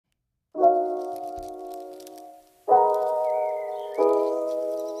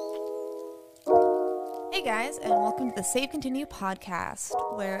guys, and welcome to the Save Continue podcast,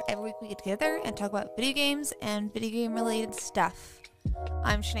 where every week we get together and talk about video games and video game related stuff.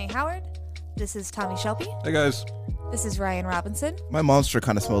 I'm Shanae Howard. This is Tommy Shelby. Hey guys. This is Ryan Robinson. My monster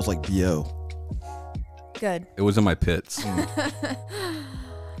kind of smells like BO. Good. It was in my pits.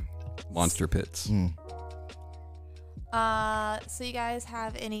 Monster pits. So you guys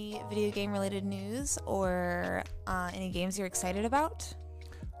have any video game related news or any games you're excited about?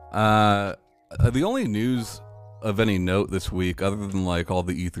 The only news of any note this week, other than like all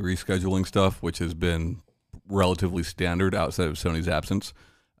the E3 scheduling stuff, which has been relatively standard outside of Sony's absence,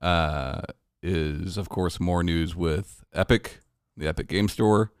 is of course more news with Epic, the Epic Game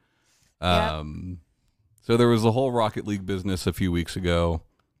Store. Yep. So there was the whole Rocket League business a few weeks ago,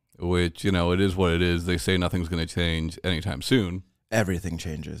 which, you know, it is what it is. They say nothing's going to change anytime soon. Everything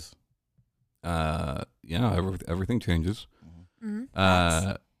changes. Everything changes.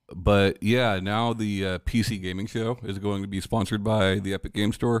 Mm-hmm. But yeah, now the PC gaming show is going to be sponsored by the Epic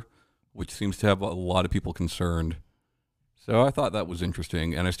Game Store, which seems to have a lot of people concerned. So I thought that was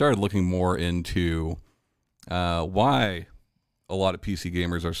interesting, and I started looking more into why a lot of PC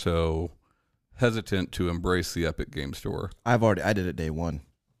gamers are so hesitant to embrace the Epic Game Store. I did it day one.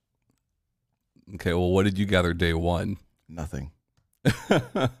 Okay, well, what did you gather day one? Nothing.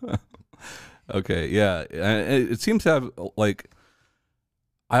 Okay, yeah, it seems to have like.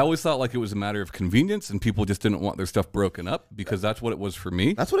 I always thought like it was a matter of convenience and people just didn't want their stuff broken up because that's what it was for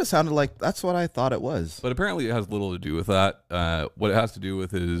me. That's what it sounded like. That's what I thought it was. But apparently it has little to do with that. What it has to do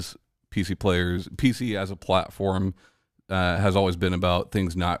with is PC as a platform has always been about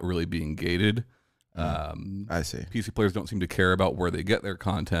things not really being gated. I see. PC players don't seem to care about where they get their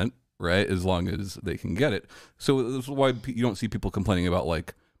content, right? As long as they can get it. So this is why you don't see people complaining about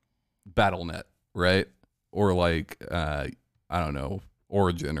like Battle.net, right? Or like, I don't know,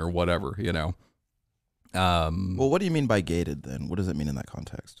 Origin or whatever, you know. Well, what do you mean by gated then? What does it mean in that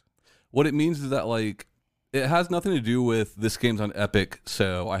context? What it means is that like it has nothing to do with this game's on Epic,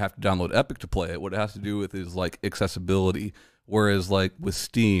 so I have to download Epic to play it. What it has to do with is like accessibility. Whereas like with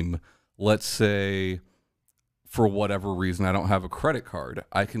Steam, let's say for whatever reason I don't have a credit card,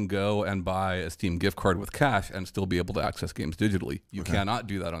 I can go and buy a Steam gift card with cash and still be able to access games digitally. You cannot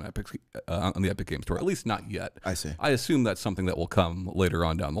do that on on the Epic Game Store, at least not yet. I see. I assume that's something that will come later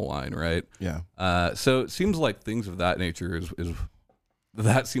on down the line, right? Yeah. So it seems like things of that nature is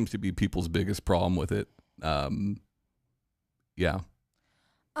that seems to be people's biggest problem with it. Yeah.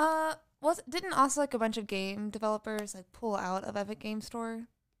 Didn't also like a bunch of game developers like pull out of Epic Game Store?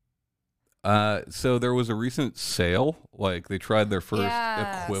 So there was a recent sale, like they tried their first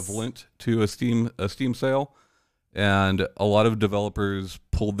equivalent to a Steam sale, and a lot of developers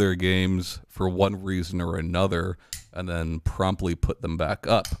pulled their games for one reason or another, and then promptly put them back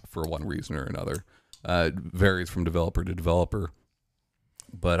up for one reason or another. It varies from developer to developer,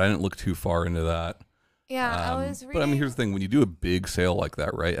 but I didn't look too far into that. Yeah, I was reading. But I mean, here's the thing: when you do a big sale like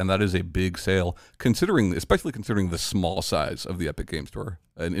that, right, and that is a big sale, especially considering the small size of the Epic Game Store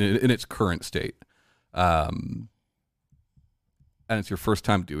in its current state, and it's your first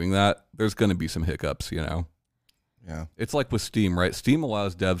time doing that, there's going to be some hiccups, you know. Yeah. It's like with Steam, right? Steam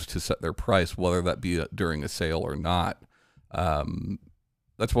allows devs to set their price, whether that be during a sale or not.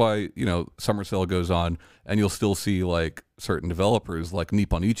 That's why, you know, summer sale goes on and you'll still see like certain developers like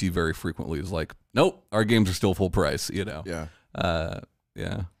Nippon Ichi very frequently is like, nope, our games are still full price, you know? Yeah.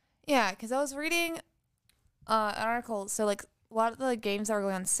 Yeah. Yeah, because I was reading an article. So like a lot of the games that were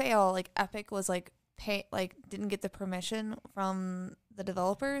going on sale, like Epic was like didn't get the permission from the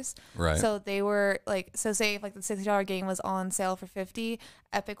developers. Right. So they were like, say if like the $60 game was on sale for $50,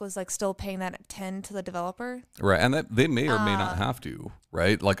 Epic was like still paying that at $10 to the developer. Right. And that they may or may not have to,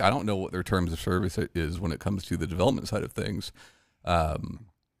 right? Like, I don't know what their terms of service is when it comes to the development side of things.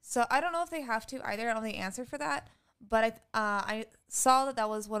 So I don't know if they have to either. I don't know the answer for that. But I saw that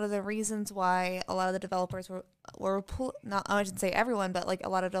was one of the reasons why a lot of the developers were not, I shouldn't say everyone, but like a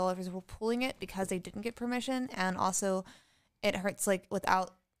lot of developers were pulling it because they didn't get permission, and also it hurts like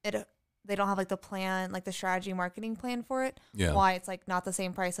without it. They don't have like the plan, like the strategy marketing plan for it. Yeah. Why it's like not the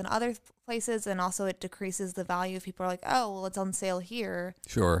same price in other places, and also it decreases the value if people are like, oh, well, it's on sale here.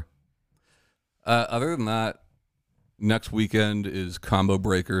 Sure. Other than that, next weekend is Combo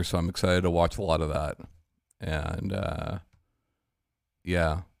Breaker, so I'm excited to watch a lot of that. And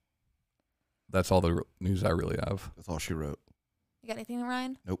yeah, that's all the news I really have. That's all she wrote. You got anything,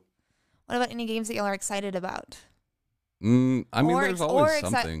 Ryan? Nope. What about any games that y'all are excited about? I mean, there's always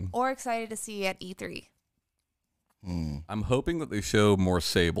something. Or excited to see at E3. I'm hoping that they show more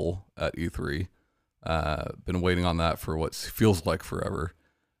Sable at E3. Been waiting on that for what feels like forever.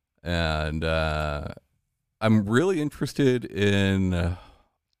 And I'm really interested in. Now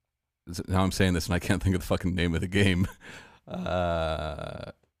I'm saying this and I can't think of the fucking name of the game.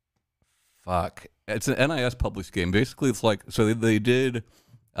 Fuck. It's an NIS published game. Basically, it's like they did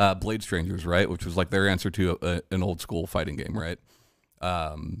Blade Strangers, right, which was like their answer to an old school fighting game, right?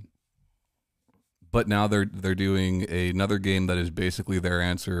 But now they're doing another game that is basically their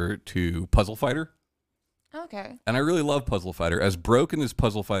answer to Puzzle Fighter. Okay. And I really love Puzzle Fighter. As broken as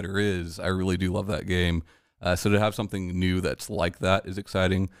Puzzle Fighter is, I really do love that game. So to have something new that's like that is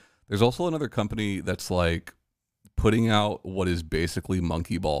exciting. There's also another company that's like putting out what is basically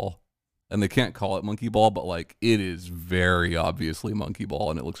Monkey Ball. And they can't call it Monkey Ball, but like it is very obviously Monkey Ball,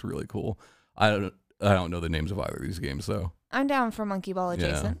 and it looks really cool. I don't know the names of either of these games though. I'm down for Monkey Ball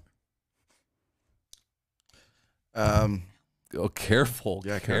adjacent. Oh, careful.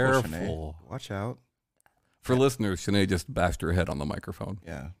 Yeah, careful. Shanae. Watch out. For listeners, Shanae just bashed her head on the microphone.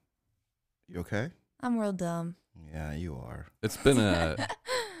 Yeah. You okay? I'm real dumb. Yeah, you are. It's been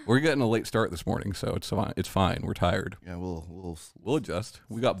we're getting a late start this morning, so it's fine. It's fine. We're tired. Yeah, we'll adjust.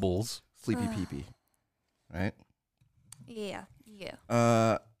 We got bulls. Sleepy peepee. Right? Yeah.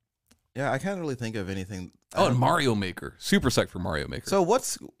 Yeah, I can't really think of anything. Oh, and Mario Maker. Super psyched for Mario Maker. So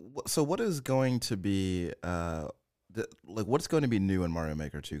what is going to be what's going to be new in Mario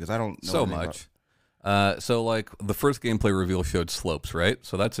Maker 2? Because I don't know so much. So like the first gameplay reveal showed slopes, right?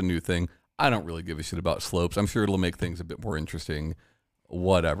 So that's a new thing. I don't really give a shit about slopes. I'm sure it'll make things a bit more interesting.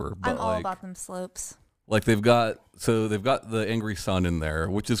 Whatever. But I'm all about them slopes. Like they've got the angry sun in there,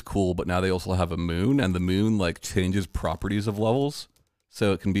 which is cool, but now they also have a moon, and the moon like changes properties of levels.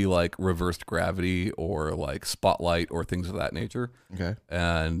 So it can be like reversed gravity or like spotlight or things of that nature. Okay.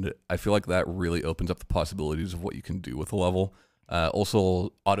 And I feel like that really opens up the possibilities of what you can do with a level.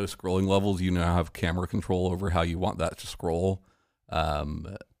 Also, auto-scrolling levels, you now have camera control over how you want that to scroll.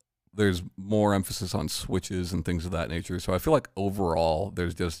 There's more emphasis on switches and things of that nature. So I feel like overall,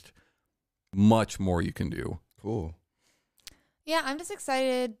 there's just much more you can do. Cool. Yeah, I'm just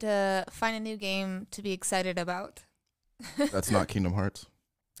excited to find a new game to be excited about. That's not Kingdom Hearts.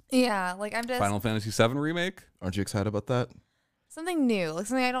 Yeah, like I'm just Final Fantasy VII Remake? Aren't you excited about that? Something new, like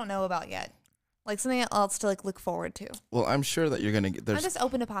something I don't know about yet. Like something else to like look forward to. Well, I'm sure that you're gonna get. I'm just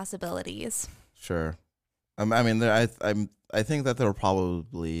open to possibilities. Sure. I mean, I think that there will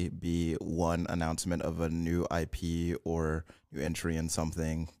probably be one announcement of a new IP or new entry in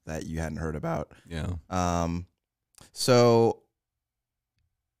something that you hadn't heard about. Yeah. So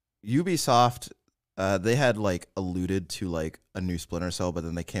Ubisoft, they had like alluded to like a new Splinter Cell, but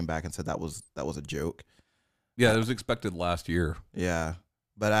then they came back and said that was a joke. Yeah, it was expected last year. Yeah,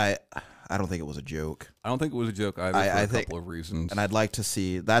 but I don't think it was a joke. I don't think it was a joke either for a couple of reasons. And I'd like to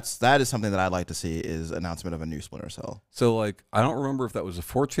see that is something that I'd like to see is announcement of a new Splinter Cell. So like I don't remember if that was a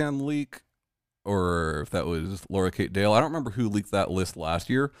 4chan leak or if that was Laura Kate Dale. I don't remember who leaked that list last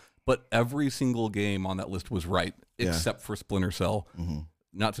year, but every single game on that list was right except for Splinter Cell. Mm-hmm.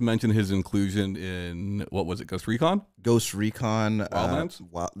 Not to mention his inclusion in what was it, Ghost Recon? Ghost Recon,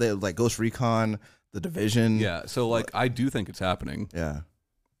 Wildlands? Like Ghost Recon, The Division. Yeah, so like I do think it's happening. Yeah.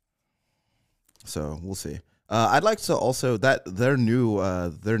 So we'll see. I'd like to also that their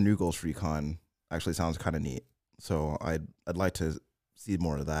new Ghost Recon actually sounds kind of neat. So I'd like to see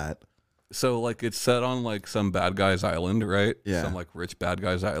more of that. So like it's set on like some bad guy's island, right? Yeah. Some like rich bad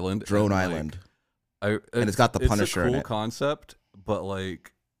guy's island. Drone and, Island. Like, and it's got the Punisher in it. It's a in cool concept, but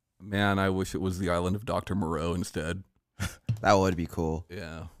like, man, I wish it was the island of Dr. Moreau instead. That would be cool.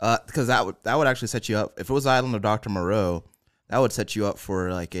 Yeah. Because that would actually set you up. If it was the island of Dr. Moreau, that would set you up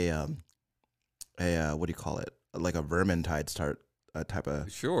for like a what do you call it? Like a Vermintide type of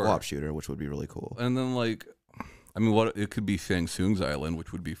co-op shooter, which would be really cool. And then like, I mean, what it could be Shang Tsung's island,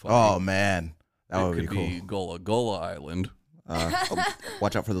 which would be fun. Oh man, that would be cool. It could be Gullah Gullah Island.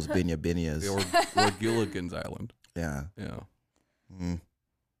 Watch out for those Binyas. Or Gilligan's Island. Yeah. Yeah.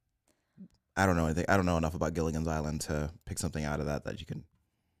 I don't know anything. I don't know enough about Gilligan's Island to pick something out of that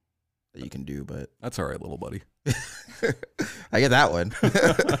you can do, but that's all right, little buddy. I get that one.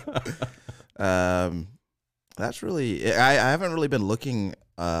 That's really. I haven't really been looking.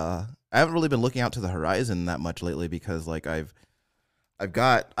 I haven't really been looking out to the horizon that much lately because like I've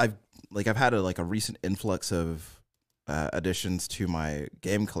had a recent influx of additions to my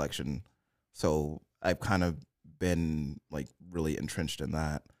game collection, so I've kind of been like really entrenched in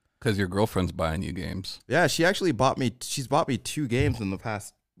that. Because your girlfriend's buying you games. Yeah, she actually she's bought me 2 games in the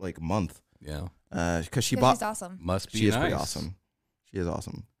past like month. Yeah. Because she's awesome. Must be She is nice. pretty awesome. She is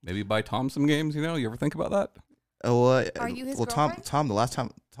awesome. Maybe buy Tom some games, you know? You ever think about that? Oh, Are you his girlfriend? Tom, the last time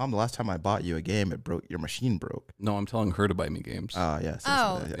Tom, the last time I bought you a game, it broke. Your machine broke. No, I'm telling her to buy me games. Yes.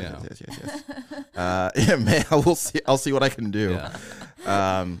 Oh. Yes. Yeah, man. We'll see. I'll see what I can do.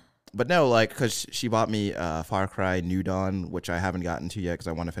 Yeah. But no, like, because she bought me Far Cry New Dawn, which I haven't gotten to yet because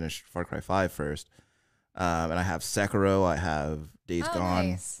I want to finish Far Cry 5 first. And I have Sekiro. I have Days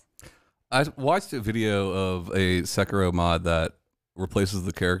Gone. Nice. I watched a video of a Sekiro mod that replaces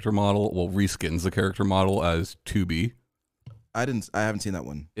the character model, reskins the character model as 2B. I haven't seen that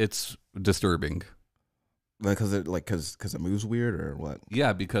one. It's disturbing. Because it moves weird or what?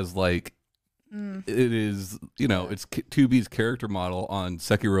 Yeah, because like it is, it's 2B's character model on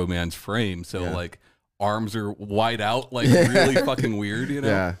Sekiro Man's frame, so like arms are wide out, like really fucking weird,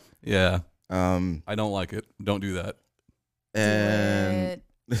 Yeah. I don't like it. Don't do that. And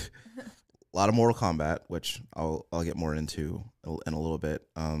a lot of Mortal Kombat, which I'll get more into in a little bit.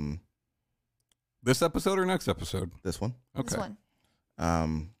 This episode or next episode? This one. Okay. This one.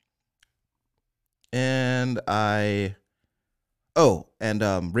 And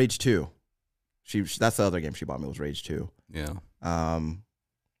Rage 2. That's the other game she bought me was Rage 2. Yeah.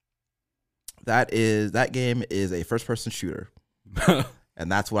 That game is a first person shooter.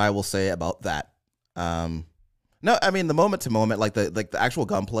 And that's what I will say about that. No, I mean the moment to moment, like the actual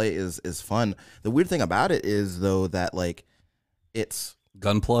gunplay is fun. The weird thing about it is though that like it's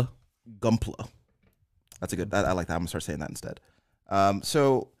Gunpla. That's a good. I like that. I'm gonna start saying that instead.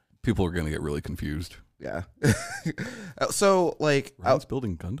 So people are gonna get really confused. Yeah. So like, Ryan's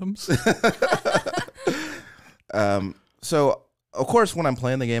building Gundams. So of course, when I'm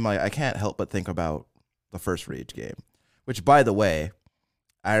playing the game, I can't help but think about the first Rage game, which, by the way,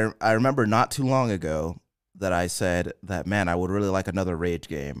 I remember not too long ago that I said that, man, I would really like another Rage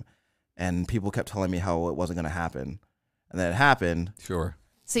game, and people kept telling me how it wasn't going to happen, and then it happened. Sure.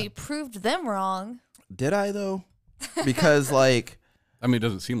 So you proved them wrong. Did I though? Because like, I mean, it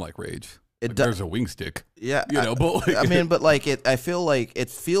doesn't seem like Rage. There's a wing stick. Yeah, but like, I mean, but like I feel like it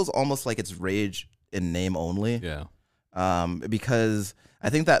feels almost like it's Rage in name only. Yeah. Because I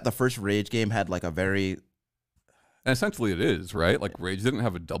think that the first Rage game had like a very, and essentially it is, right? Like Rage didn't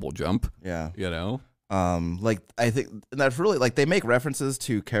have a double jump. Yeah. Like I think that's really like they make references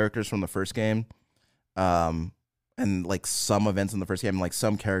to characters from the first game, and like some events in the first game, like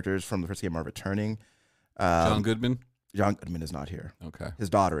some characters from the first game are returning. John Goodman. John Goodman is not here. Okay. His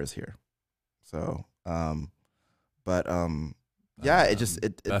daughter is here. So, yeah,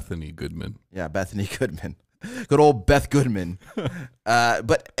 Bethany Goodman. Yeah, Bethany Goodman. Good old Beth Goodman.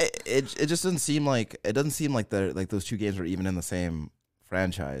 But it just doesn't seem like those two games are even in the same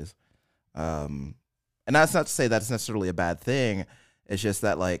franchise. And that's not to say that's necessarily a bad thing. It's just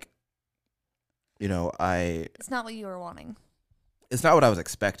that like, it's not what you were wanting. It's not what I was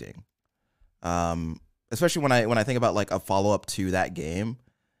expecting. Especially when I think about like a follow up to that game.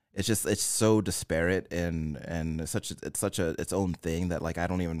 It's so disparate and it's such its own thing that like I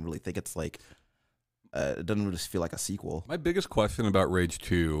don't even really think it's like it doesn't really feel like a sequel. My biggest question about Rage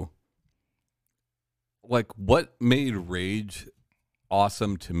 2, like what made Rage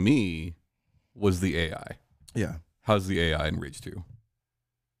awesome to me was the AI. Yeah. How's the AI in Rage 2?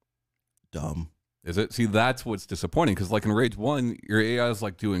 Dumb. Is it? See, that's what's disappointing because, like in Rage 1, your AI is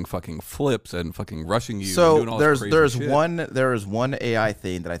like doing fucking flips and fucking rushing you. So and doing all this crazy shit. there is one AI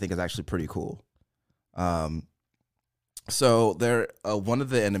thing that I think is actually pretty cool. So one of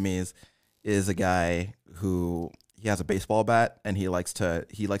the enemies is a guy who he has a baseball bat and he likes to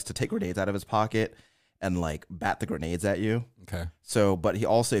take grenades out of his pocket and like bat the grenades at you. Okay. So, but he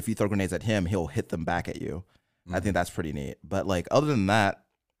also, if you throw grenades at him, he'll hit them back at you. I think that's pretty neat. But like other than that,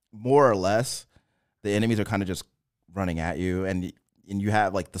 more or less, the enemies are kind of just running at you, and you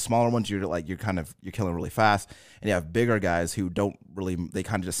have like the smaller ones. You're killing really fast, and you have bigger guys who don't really. They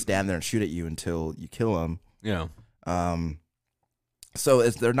kind of just stand there and shoot at you until you kill them. Yeah. So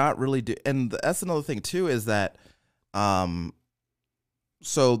they're not really and that's another thing too is that,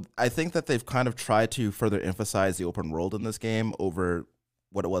 so I think that they've kind of tried to further emphasize the open world in this game over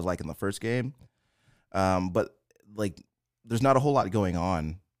what it was like in the first game. But like, there's not a whole lot going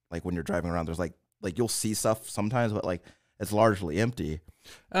on. Like when you're driving around, there's like you'll see stuff sometimes, but like it's largely empty.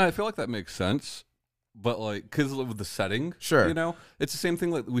 I feel like that makes sense, but like because of the setting, sure, it's the same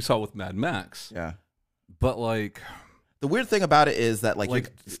thing like we saw with Mad Max. Yeah, but like the weird thing about it is that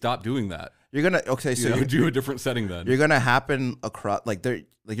like stop doing that. You're gonna you do a different setting then. You're gonna happen across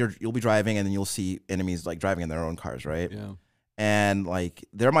you'll be driving and then you'll see enemies like driving in their own cars, right? Yeah. And like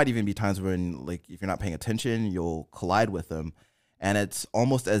there might even be times when like if you're not paying attention, you'll collide with them, and it's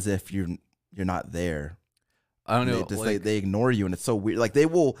almost as if you're not there. I don't know. They ignore you, and it's so weird. Like they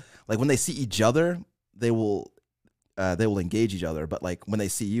will, like when they see each other, they will they will engage each other, but like when they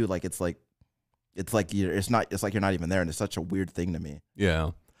see you, like it's like you're not even there, and it's such a weird thing to me.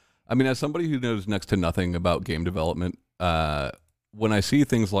 Yeah, I mean, as somebody who knows next to nothing about game development, when I see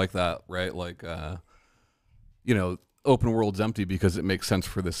things like that, right, like open world's empty because it makes sense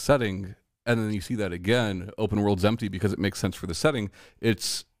for this setting, and then you see that again, open world's empty because it makes sense for the setting.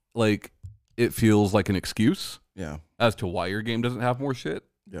 It's like it feels like an excuse, as to why your game doesn't have more shit.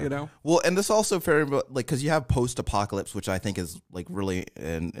 Yeah. Well, and this also very like because you have post-apocalypse, which I think is like really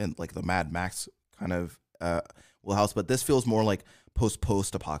in like the Mad Max kind of wheelhouse, but this feels more like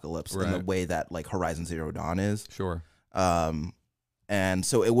post-apocalypse in the way that like Horizon Zero Dawn is. Sure. And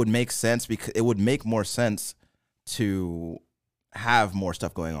so it would make sense because it would make more sense to have more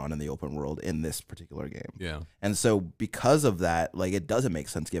stuff going on in the open world in this particular game. Yeah. And so because of that, like it doesn't make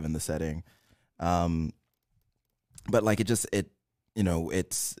sense given the setting. But like it's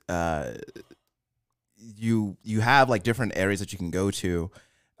you have like different areas that you can go to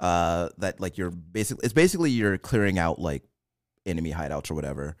that like it's basically you're clearing out like enemy hideouts or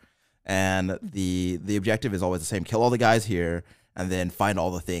whatever. And the objective is always the same: kill all the guys here, and then find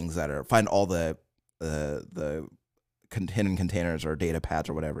all the hidden containers or data pads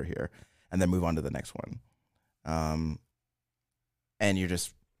or whatever here, and then move on to the next one. And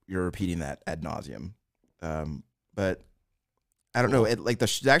you're repeating that ad nauseum. But I don't know. It like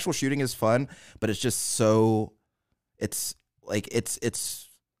the actual shooting is fun, but it's just so. It's like it's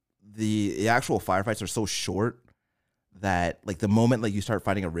the actual firefights are so short that like the moment like you start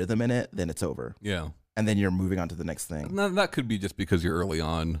finding a rhythm in it, then it's over. Yeah, and then you're moving on to the next thing. That could be just because you're early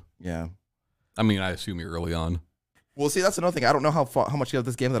on. Yeah, I mean, I assume you're early on. Well, see, that's another thing. I don't know how much of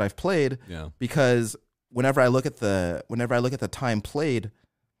this game that I've played. Yeah, because whenever I look at the time played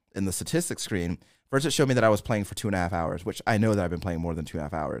in the statistics screen. First, it showed me that I was playing for 2.5 hours, which I know that I've been playing more than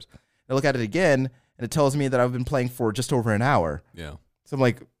 2.5 hours. I look at it again, and it tells me that I've been playing for just over an hour. Yeah. So I'm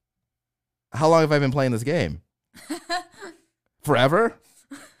like, how long have I been playing this game? Forever?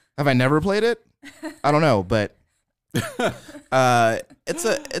 Have I never played it? I don't know, but it's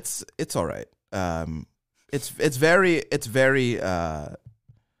all right.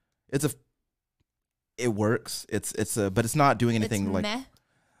 It works. But it's not doing anything like. Meh.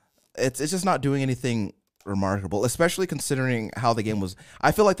 It's just not doing anything remarkable, especially considering how the game was.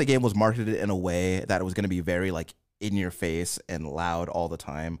 I feel like the game was marketed in a way that it was going to be very like in your face and loud all the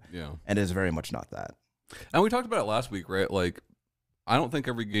time. Yeah, and it is very much not that. And we talked about it last week, right? Like, I don't think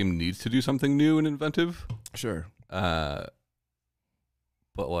every game needs to do something new and inventive. Sure. But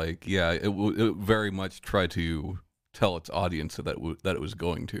like, yeah, it very much tried to tell its audience that it was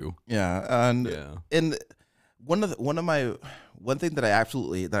going to. Yeah, and one thing that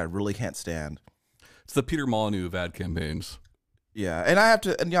I really can't stand. It's the Peter Molyneux of ad campaigns. Yeah, and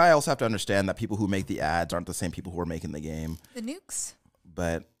I also have to understand that people who make the ads aren't the same people who are making the game. The nukes.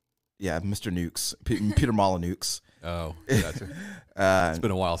 But yeah, Mr. Nukes, Peter Molyneux. Oh, gotcha. It's been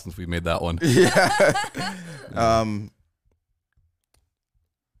a while since we made that one. Yeah.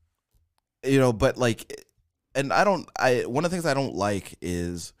 But like, and one of the things I don't like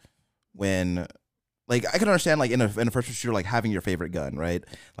is when. Like, I can understand, like, in a first-person shooter, like, having your favorite gun, right?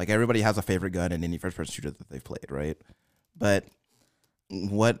 Like, everybody has a favorite gun in any first-person shooter that they've played, right? But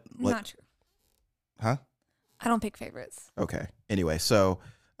Not true. Huh? I don't pick favorites. Okay. Anyway, so,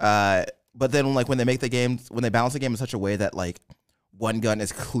 but then, like, when they balance the game in such a way that, like, one gun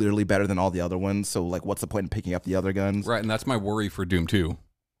is clearly better than all the other ones, so, like, what's the point in picking up the other guns? Right, and that's my worry for Doom 2.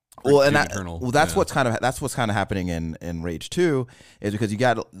 Well, and that's what's kind of happening in Rage 2 is because you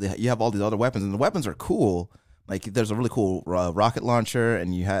have all these other weapons, and the weapons are cool. Like there's a really cool rocket launcher,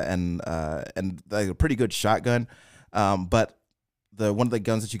 and and like a pretty good shotgun. But one of the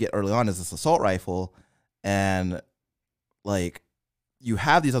guns that you get early on is this assault rifle, and like you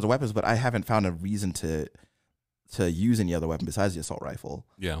have these other weapons, but I haven't found a reason to use any other weapon besides the assault rifle.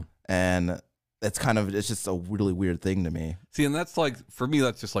 Yeah, and it's just a really weird thing to me. See, and that's like, for me,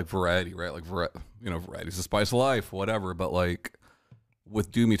 that's just like variety, right? Like, variety's the spice of life, whatever. But like with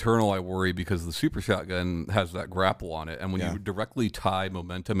Doom Eternal, I worry because the super shotgun has that grapple on it. And when you directly tie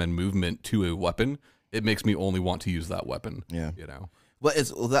momentum and movement to a weapon, it makes me only want to use that weapon. Yeah. Well, that's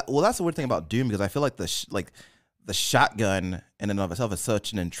the weird thing about Doom, because I feel like the shotgun in and of itself is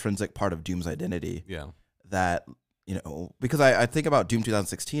such an intrinsic part of Doom's identity. Yeah. That, because I think about Doom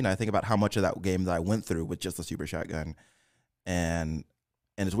 2016, I think about how much of that game that I went through with just the super shotgun, and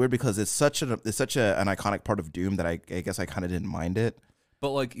it's weird because it's such an iconic part of Doom that I guess I kind of didn't mind it.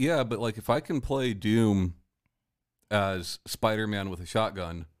 But like, if I can play Doom as Spider-Man with a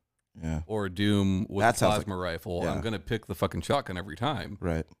shotgun, or Doom with a plasma rifle, I'm gonna pick the fucking shotgun every time.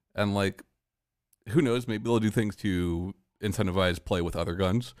 Right. And like, who knows? Maybe they'll do things to incentivize play with other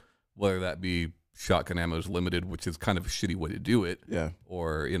guns, whether that be shotgun ammo is limited, which is kind of a shitty way to do it. Yeah.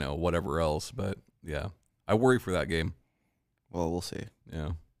 Or, whatever else. But yeah, I worry for that game. Well, we'll see.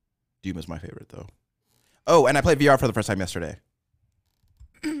 Yeah. Doom is my favorite, though. Oh, and I played VR for the first time yesterday.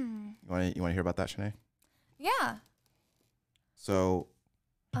 You want to hear about that, Shanae? Yeah. So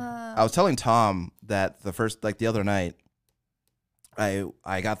I was telling Tom that the other night,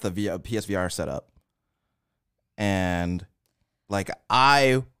 I got the PSVR set up, and like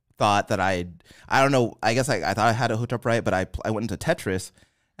I thought that I don't know, I guess I thought I had it hooked up right, but I went into Tetris,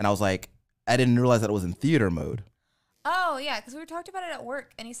 and I was like, I didn't realize that it was in theater mode. Oh yeah, because we talked about it at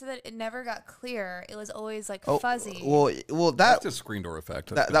work, and he said that it never got clear. It was always like fuzzy. Well, that's a screen door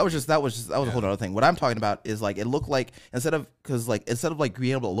effect. That was a whole other thing. What I'm talking about is like it looked like instead of like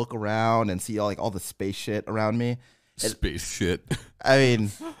being able to look around and see all the space shit around me. Space shit. I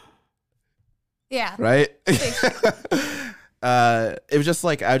mean, yeah, right. It was just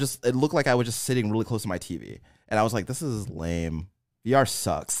like it looked like I was just sitting really close to my TV, and I was like, this is lame. VR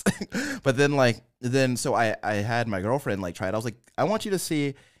sucks. But then so I had my girlfriend like try it. I was like, I want you to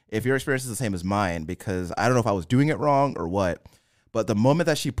see if your experience is the same as mine, because I don't know if I was doing it wrong or what. But the moment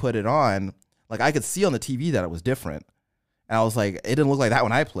that she put it on, like I could see on the TV that it was different. And I was like, it didn't look like that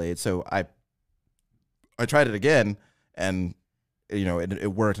when I played. So I tried it again, and it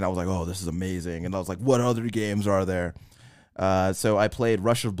worked, and I was like, oh, this is amazing. And I was like, what other games are there? So I played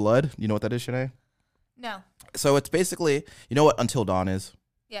Rush of Blood. You know what that is, Shanae? No. So it's basically, you know what Until Dawn is?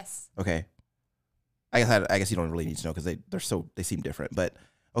 Yes. Okay. I guess you don't really need to know because they seem different. But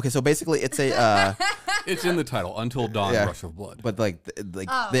okay, so basically it's a it's in the title, Until Dawn, yeah. Rush of Blood. But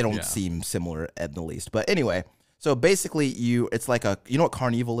they don't seem similar at the least. But anyway, so basically it's like you know what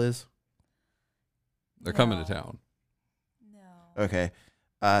Carnival is? They're coming to town. No. Okay.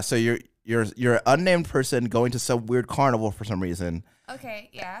 So you're an unnamed person going to some weird carnival for some reason. Okay,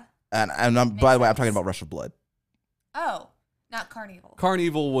 yeah. And by the way, I'm talking about Rush of Blood. Oh, not Carnival.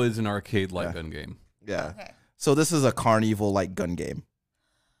 Carnival was an arcade-like gun game. Yeah. Okay. So this is a Carnival-like gun game.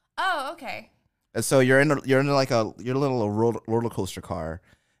 Oh, okay. And so you're in like a little roller coaster car,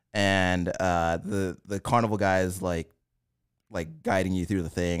 and the Carnival guy is like guiding you through the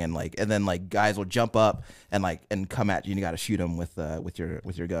thing, and then guys will jump up and come at you, and you got to shoot them with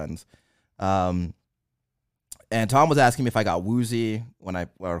your guns. And Tom was asking me if I got queasy when I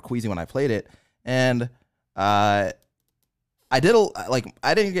played it, and I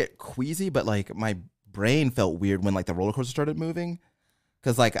didn't get queasy, but like my brain felt weird when the roller coaster started moving,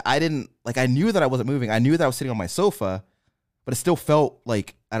 because I knew that I wasn't moving. I knew that I was sitting on my sofa, but it still felt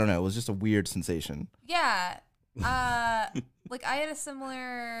like, I don't know, it was just a weird sensation. Yeah. I had a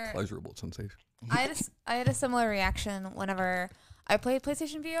similar pleasurable sensation. I had a similar reaction whenever I played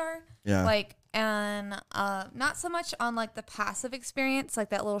PlayStation VR. Yeah. And not so much on the passive experience, like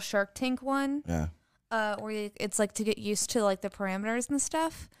that little Shark Tank one. Yeah. Where it's to get used to the parameters and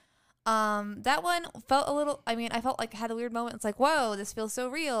stuff. That one felt a little. I mean, I felt like I had a weird moment. It's like, whoa, this feels so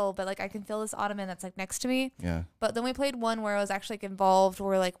real, but I can feel this ottoman that's next to me. Yeah. But then we played one where I was actually involved,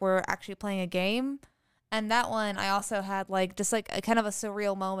 where we're actually playing a game. And that one, I also had just a kind of a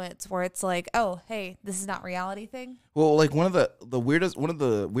surreal moment where it's like, oh, hey, this is not reality thing. Well, one of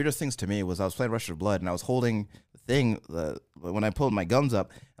the weirdest things to me was I was playing Rush of Blood, and I was holding the thing when I pulled my guns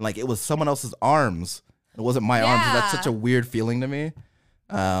up, and it was someone else's arms. It wasn't my arms. And that's such a weird feeling to me.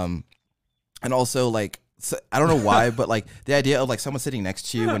 And also I don't know why, but the idea of someone sitting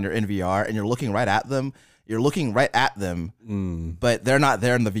next to you when you're in VR and you're looking right at them. You're looking right at them, but they're not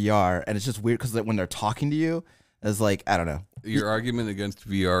there in the VR, and it's just weird because when they're talking to you, it's I don't know. Your argument against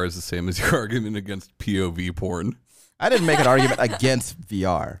VR is the same as your argument against POV porn. I didn't make an argument against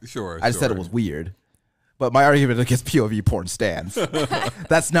VR. Sure. I just said it was weird. But my argument against POV porn stands.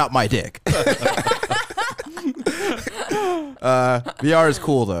 That's not my dick. VR is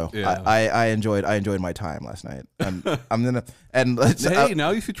cool though. Yeah. I enjoyed my time last night. I'm gonna hey, now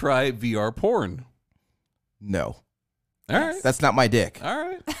you should try VR porn. No. All right. That's not my dick.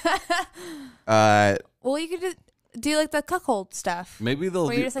 All right. Well, you could just do the cuckold stuff. Maybe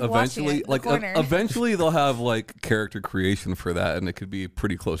they'll eventually eventually they'll have character creation for that, and it could be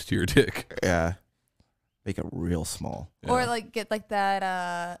pretty close to your dick. Yeah. Make it real small. Yeah. Or get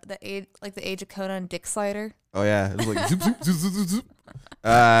that the Age of Conan dick slider. Oh yeah. It was zoop, zoop, zoop, zoop, zoop.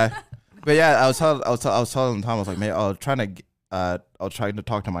 But yeah, I was telling Tom, I was like, man, I was trying to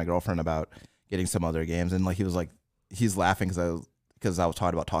talk to my girlfriend about getting some other games, and he's laughing because I was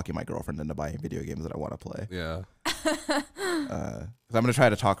talking about talking my girlfriend into buying video games that I want to play. Yeah. Because I'm gonna try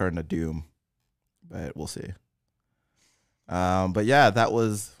to talk her into Doom, but we'll see. But yeah, that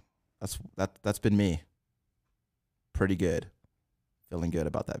was That's been me. Pretty good. Feeling good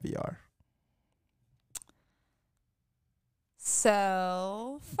about that VR.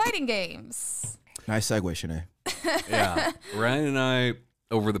 So, fighting games. Nice segue, Shanae. Yeah. Ryan and I,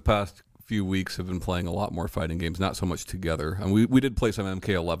 over the past few weeks, have been playing a lot more fighting games, not so much together. And we did play some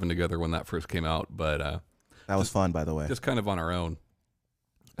MK11 together when that first came out, but that was fun, by the way. Just kind of on our own.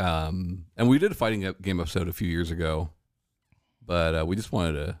 And we did a fighting game episode a few years ago, but we just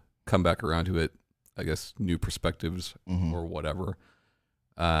wanted to come back around to it, I guess, new perspectives or whatever.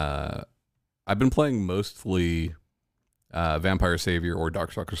 I've been playing mostly Vampire Savior or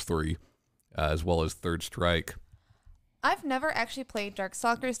Darkstalkers 3, as well as Third Strike. I've never actually played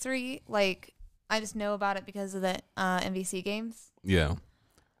Darkstalkers 3. Like, I just know about it because of the MVC games. Yeah.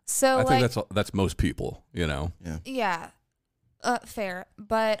 So I think that's most people, you know. Yeah. Fair.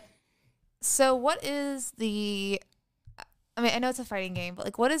 But so what is the, I mean, I know it's a fighting game, but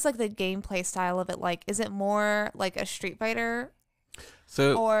like, what is like the gameplay style of it like? Is it more like a Street Fighter?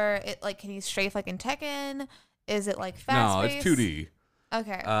 Or it like, can you strafe like in Tekken? Is it like fast paced? No, it's 2D.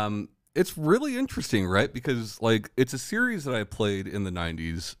 Okay. It's really interesting, right? Because like it's a series that I played in the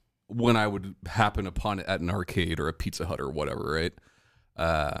 90s when I would happen upon it at an arcade or a Pizza Hut or whatever, right?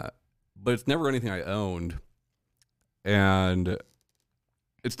 But it's never anything I owned, and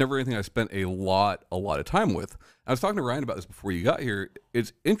it's never anything I spent a lot of time with. I was talking to Ryan about this before you got here.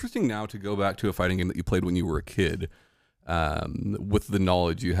 It's interesting now to go back to a fighting game that you played when you were a kid, with the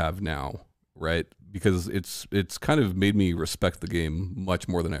knowledge you have now, right? Because it's kind of made me respect the game much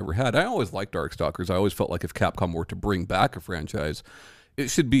more than I ever had. I always liked Darkstalkers. I always felt like if Capcom were to bring back a franchise, it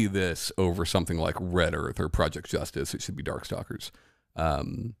should be this over something like Red Earth or Project Justice. It should be Darkstalkers.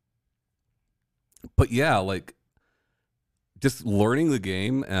 But yeah, like just learning the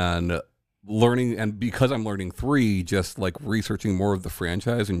game and because I'm learning 3, just like researching more of the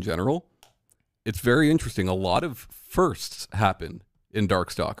franchise in general, it's very interesting. A lot of firsts happen in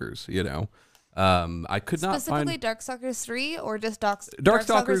Darkstalkers, you know. I could not find specifically Darkstalkers 3 or just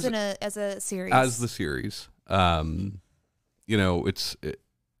Darkstalkers as a series. As the series, you know, it's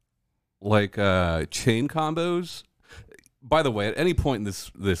like chain combos. By the way, at any point in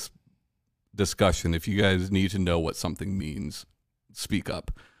this discussion, if you guys need to know what something means, speak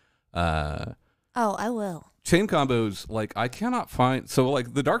up. I will. Chain combos, like I cannot find. So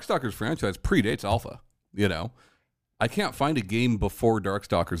like the Darkstalkers franchise predates Alpha. You know, I can't find a game before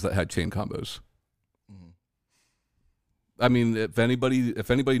Darkstalkers that had chain combos. I mean, if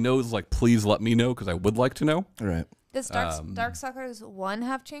anybody knows, like, please let me know because I would like to know. All right. Does Darkstalkers 1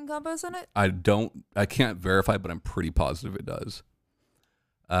 have chain combos in it? I can't verify, but I'm pretty positive it does.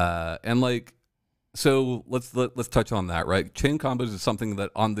 And like, so let's touch on that, right? Chain combos is something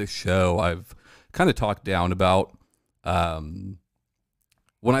that on this show I've kind of talked down about. When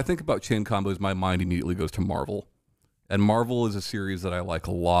I think about chain combos, my mind immediately goes to Marvel. And Marvel is a series that I like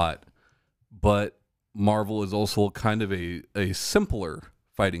a lot, but Marvel is also kind of a simpler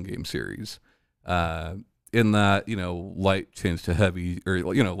fighting game series, in that, you know, light change to heavy, or,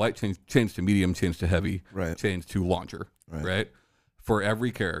 you know, light change to medium, change to heavy, right, change to launcher, right? For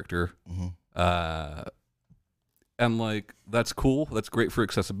every character. And like, that's cool. That's great for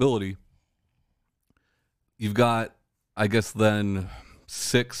accessibility. You've got, I guess, then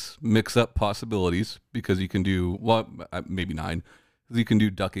 6 mix-up possibilities, because you can do, well, maybe 9. You can do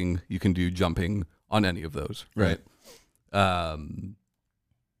ducking, you can do jumping on any of those, right? And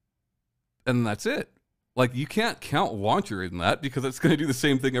that's it. Like, you can't count launcher in that because it's going to do the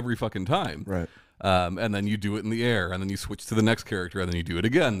same thing every fucking time. Right. And then you do it in the air, and then you switch to the next character, and then you do it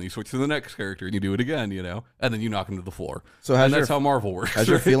again, and you switch to the next character, and you do it again, you know? And then you knock him to the floor. So that's how Marvel works. Has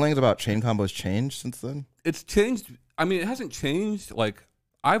your feelings about chain combos changed since then? It's changed. I mean, it hasn't changed. Like,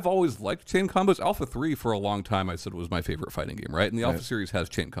 I've always liked chain combos. Alpha 3 for a long time I said was my favorite fighting game, right? And the Alpha series has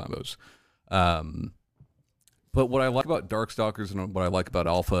chain combos. But what I like about Darkstalkers and what I like about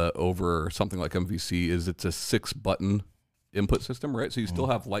Alpha over something like MVC is it's a 6-button input system, right? So you still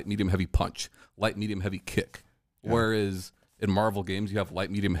have light, medium, heavy punch, light, medium, heavy kick. Yeah. Whereas in Marvel games, you have light,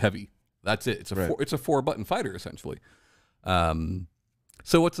 medium, heavy. That's it. It's a 4-button fighter, essentially.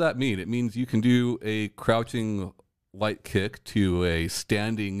 So what's that mean? It means you can do a crouching light kick to a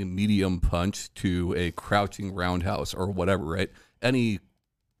standing medium punch to a crouching roundhouse or whatever, right? Any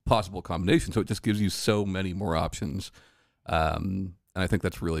possible combination. So it just gives you so many more options. And I think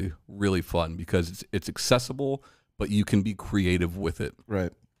that's really, really fun because it's accessible, but you can be creative with it.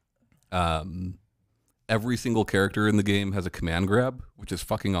 Right. Every single character in the game has a command grab, which is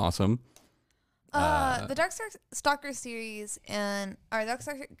fucking awesome. The Darkstalkers series and our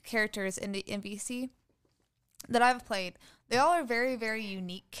Darkstalkers characters in the MVC that I've played, they all are very, very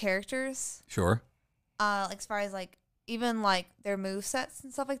unique characters. Sure. Like as far as like even like their move sets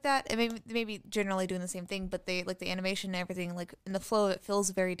and stuff like that. And they may be generally doing the same thing, but they like the animation and everything, like in the flow, it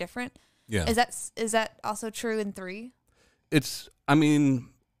feels very different. Yeah. Is that also true in 3? I mean,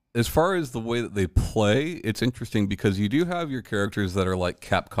 as far as the way that they play, it's interesting because you do have your characters that are like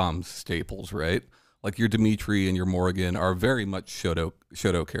Capcom staples, right? Like your Dimitri and your Morrigan are very much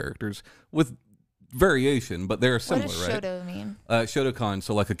Shoto characters with variation, but they're similar, right? What does Shoto mean? Shotokan,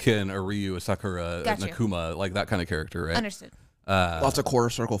 so like a Kin, a Ryu, a Sakura, Gotcha. a Nakuma, like that kind of character, right? Understood. Lots of quarter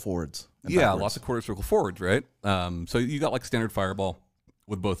circle forwards. Yeah, backwards. lots of quarter circle forwards, right? So you got like standard Fireball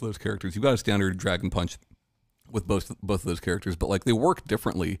with both of those characters. You got a standard Dragon Punch with both of those characters, but like they work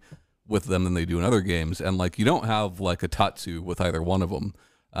differently with them than they do in other games, and like you don't have like a Tatsu with either one of them.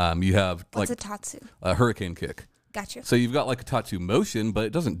 You have What's like a Tatsu? a Hurricane Kick. Gotcha. So you've got like a Tatsu motion, but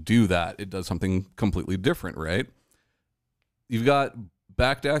it doesn't do that. It does something completely different, right? You've got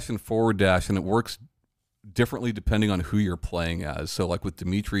backdash and forward dash, and it works differently depending on who you're playing as. So like with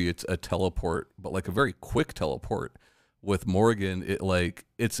Dimitri, it's a teleport, but like a very quick teleport. With Morrigan,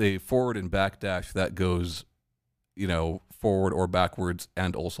 it's a forward and backdash that goes, forward or backwards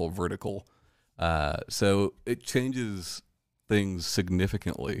and also vertical. So it changes things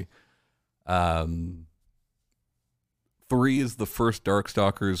significantly. 3 is the first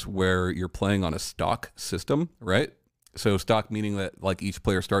Darkstalkers where you're playing on a stock system, right? So stock meaning that like each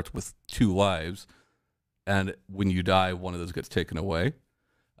player starts with 2 lives, and when you die, one of those gets taken away.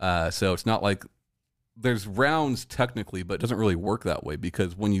 So it's not like there's rounds technically, but it doesn't really work that way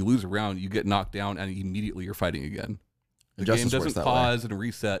because when you lose a round, you get knocked down and immediately you're fighting again. The game doesn't pause and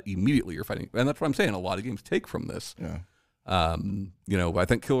reset immediately. You're fighting, and that's what I'm saying. A lot of games take from this. Yeah. I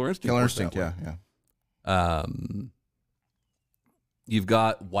think Killer Instinct. Yeah. You've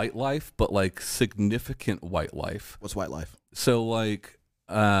got White Life, but like significant White Life. What's White Life? So like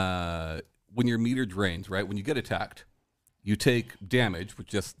when your meter drains, right? When you get attacked, you take damage, which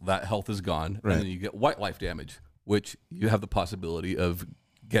just that health is gone, right. And then you get White Life damage, which you have the possibility of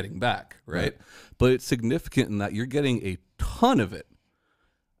getting back, right? But it's significant in that you're getting a ton of it.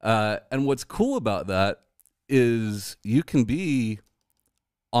 And what's cool about that is you can be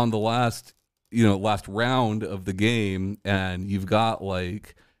on the last round of the game and you've got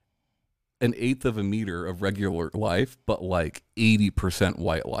like an 1/8 of a meter of regular life, but like 80%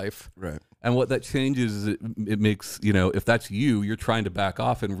 white life. Right. And what that changes is it makes, if that's you're trying to back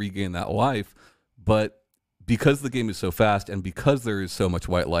off and regain that life. But because the game is so fast and because there is so much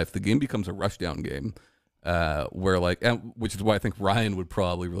white life, the game becomes a rushdown game. Which is why I think Ryan would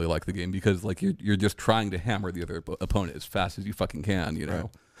probably really like the game because like you're just trying to hammer the other opponent as fast as you fucking can,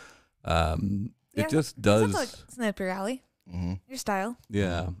 Right. It just does. Like it's up your alley. Mm-hmm. Your style.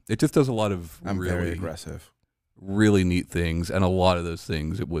 Yeah, it just does a lot of very aggressive, really neat things, and a lot of those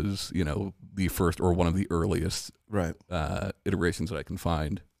things. It was the first or one of the earliest iterations that I can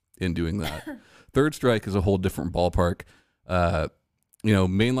find in doing that. Third Strike is a whole different ballpark.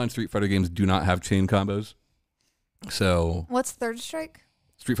 Mainline Street Fighter games do not have chain combos. So what's Third Strike?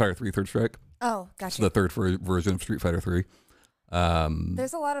 Street Fighter 3 Third Strike. Oh, gotcha. It's the third version of Street Fighter 3.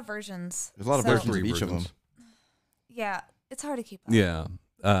 There's a lot of versions. There's a lot of versions of each of them. Yeah, it's hard to keep up. Yeah.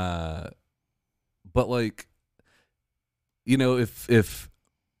 But like, if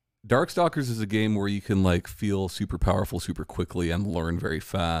Darkstalkers is a game where you can like feel super powerful super quickly and learn very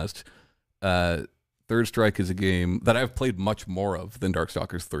fast, Third Strike is a game that I've played much more of than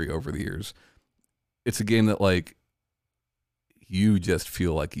Darkstalkers 3 over the years. It's a game that like you just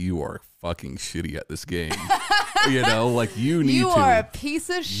feel like you are fucking shitty at this game. Like you need you to. You are a piece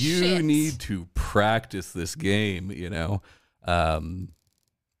of shit. You need to practice this game, But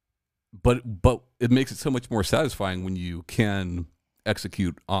it makes it so much more satisfying when you can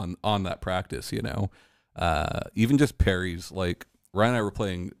execute on that practice, Even just parries, like Ryan and I were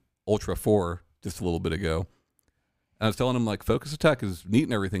playing Ultra 4 just a little bit ago. And I was telling him like focus attack is neat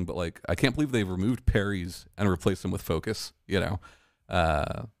and everything, but like I can't believe they've removed parries and replaced them with focus, It's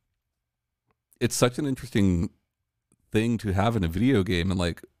such an interesting thing to have in a video game, and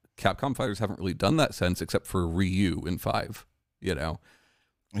like Capcom fighters haven't really done that since, except for Ryu in 5,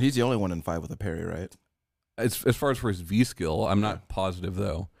 He's the only one in 5 with a parry, right? As far as for his V skill, I'm not positive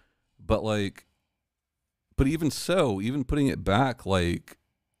though. But even so, even putting it back, like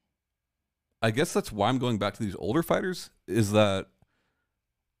I guess that's why I'm going back to these older fighters, is that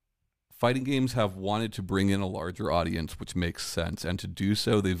fighting games have wanted to bring in a larger audience, which makes sense. And to do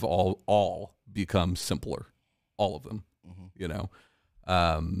so, they've all become simpler. All of them,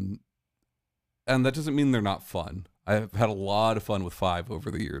 and that doesn't mean they're not fun. I've had a lot of fun with 5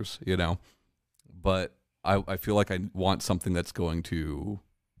 over the years, but I feel like I want something that's going to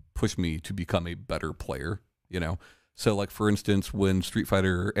push me to become a better player, you know? So, like, for instance, when Street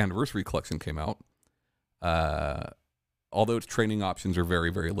Fighter Anniversary Collection came out, although its training options are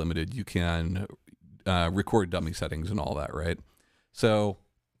very, very limited, you can record dummy settings and all that, right? So,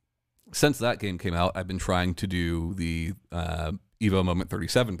 since that game came out, I've been trying to do the Evo Moment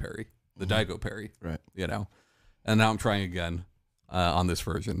 37 parry, the Daigo parry, right? You know? And now I'm trying again on this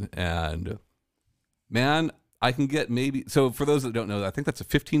version, and man, I can get maybe, so for those that don't know, I think that's a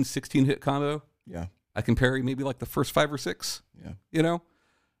 15, 16 hit combo. Yeah. I can parry maybe like the first 5 or 6. Yeah. You know?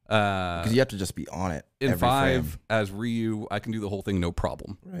 Because you have to just be on it. In every 5, frame. as Ryu, I can do the whole thing no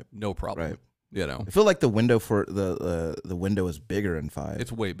problem. Right. No problem. Right. You know? I feel like the window for the window is bigger in 5.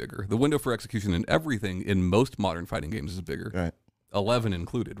 It's way bigger. The window for execution and everything in most modern fighting games is bigger. Right. 11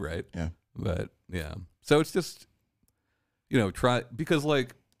 included, right? Yeah. But yeah. So it's just, you know, because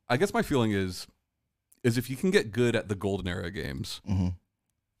like, I guess my feeling is if you can get good at the golden era games,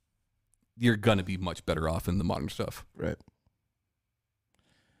 you're gonna be much better off in the modern stuff. Right.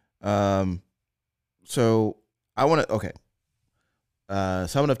 So I want to, okay.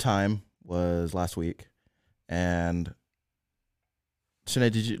 Summon of Time was last week, and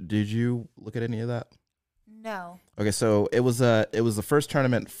Sinead, did you look at any of that? No. Okay, so it was the first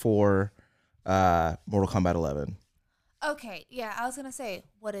tournament for Mortal Kombat 11. Okay, yeah, I was gonna say,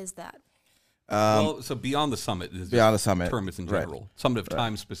 what is that? Well, so Beyond the Summit is Beyond the Summit tournaments in general. Summit of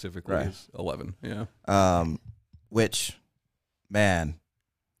Time specifically is 11. Yeah. Which, man,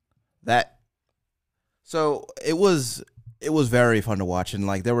 that. So it was very fun to watch, and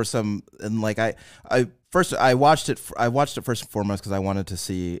like there were some, and like I watched it first and foremost because I wanted to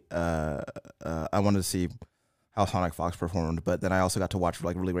see how Sonic Fox performed, but then I also got to watch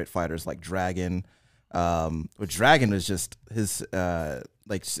like really great fighters like Dragon. Which Dragon is just his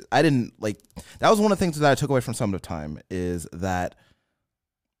like I didn't like that was one of the things that I took away from Summit of Time is that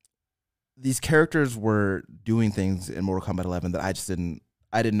these characters were doing things in Mortal Kombat 11 that I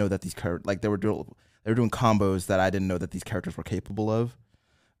didn't know that these characters like they were doing combos that I didn't know that these characters were capable of.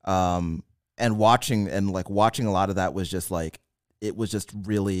 And watching a lot of that was just like it was just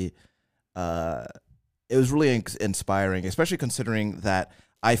really it was really inspiring, especially considering that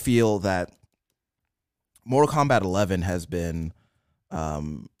I feel that Mortal Kombat 11 has been,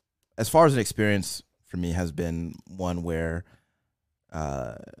 as far as an experience for me, has been one where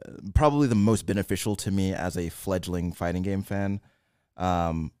probably the most beneficial to me as a fledgling fighting game fan,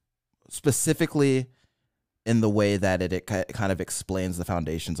 specifically in the way that it kind of explains the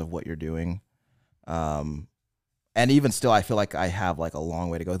foundations of what you're doing. And even still, I feel like I have like a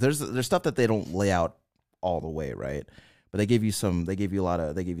long way to go. There's stuff that they don't lay out all the way, right? But they give you some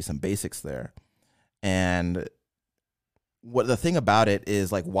basics there. And what the thing about it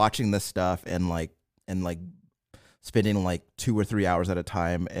is like watching this stuff and spending like 2 or 3 hours at a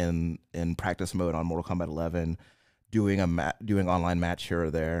time in practice mode on Mortal Kombat 11, doing online match here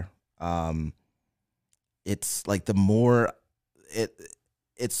or there. It's like the more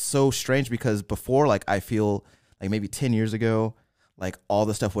it's so strange because before, like I feel like maybe 10 years ago, like all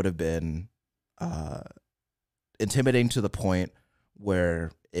the stuff would have been intimidating to the point where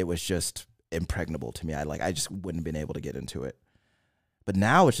it was just impregnable to me. I just wouldn't have been able to get into it. But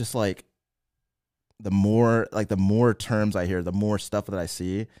now it's just like the more terms I hear, the more stuff that I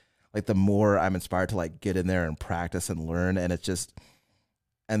see, like the more I'm inspired to like get in there and practice and learn. And it's just,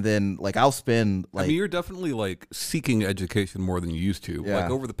 and then like I'll spend like, I mean, you're definitely like seeking education more than you used to. Yeah.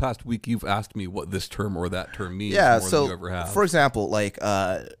 Like over the past week, you've asked me what this term or that term means yeah, more so than you ever have. For example, like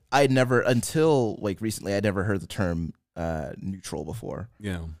I never until like recently, I never heard the term neutral before.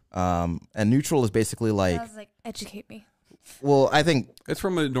 Yeah. And neutral is basically like, I was like, educate me. well, I think it's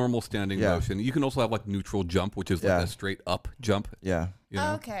from a normal standing motion. You can also have like neutral jump, which is like a straight up jump. Yeah. You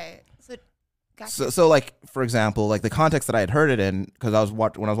know? Okay. So, gotcha. So like for example, like the context that I had heard it in, because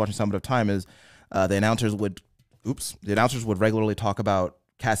when I was watching Summit of Time, is the announcers would regularly talk about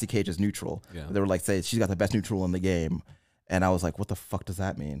Cassie Cage's neutral. Yeah. They were like, say she's got the best neutral in the game, and I was like, what the fuck does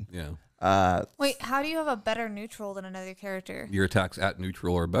that mean? Yeah. Wait, how do you have a better neutral than another character? Your attacks at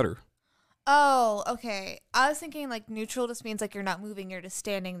neutral are better. Oh, okay. I was thinking like neutral just means like you're not moving, you're just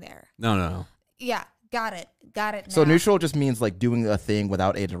standing there. No. Yeah, got it. So now. neutral just means like doing a thing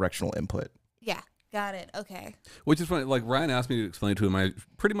without a directional input. Yeah, got it. Okay. Which is funny. Like Ryan asked me to explain it to him. I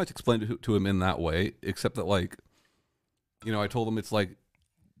pretty much explained it to him in that way, except that like, you know, I told him it's like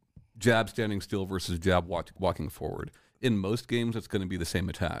jab standing still versus jab walking forward. In most games, it's going to be the same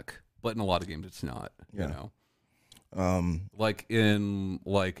attack, but in a lot of games, it's not. Yeah. You know. Like in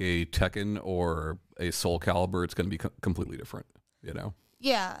like a Tekken or a Soul Calibur, it's going to be completely different, you know?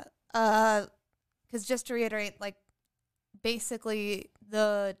 Yeah. because just to reiterate, like basically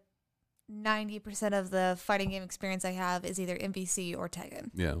the 90% of the fighting game experience I have is either MVC or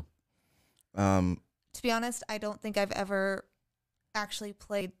Tekken. Yeah. To be honest, I don't think I've ever actually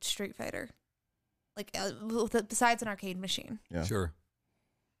played Street Fighter, like besides an arcade machine. Yeah. Sure.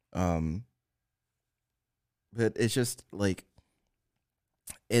 But it's just like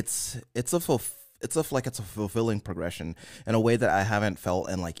it's a fulfilling progression in a way that I haven't felt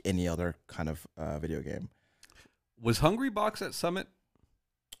in like any other kind of video game. Was Hungrybox at Summit?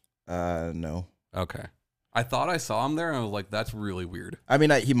 No. Okay. I thought I saw him there, and I was like, "That's really weird." I mean,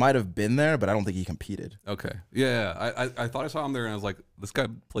 he might have been there, but I don't think he competed. Okay. Yeah. I thought I saw him there, and I was like, "This guy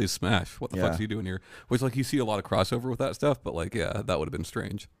plays Smash. What the fuck's he doing here?" Which, like, you see a lot of crossover with that stuff, but like, yeah, that would have been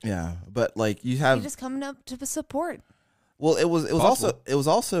strange. Yeah, but like you have just coming up to support. Well, it was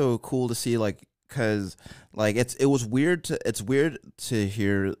also cool to see, like, because like it's weird to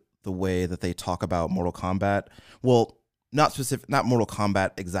hear the way that they talk about Mortal Kombat. Well, not Mortal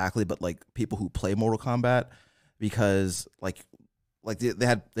Kombat exactly, but like people who play Mortal Kombat, because like they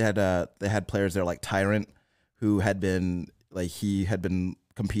had players there like Tyrant, who had been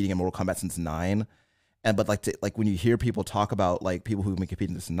competing in Mortal Kombat since 9, and but like when you hear people talk about like people who've been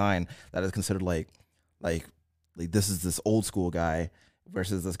competing since 9, that is considered like this is this old school guy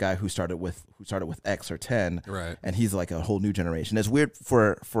versus this guy who started with X or 10, right? And he's like a whole new generation. It's weird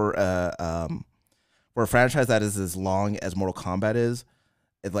for a franchise that is as long as Mortal Kombat is.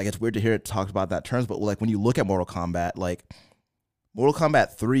 It's weird to hear it talked about that terms, but like when you look at Mortal Kombat, like Mortal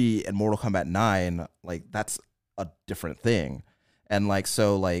Kombat 3 and Mortal Kombat 9, like that's a different thing, and like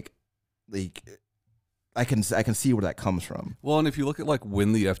so like I can see where that comes from. Well, and if you look at like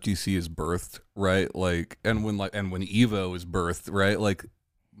when the FGC is birthed, right? Like and when Evo is birthed, right? Like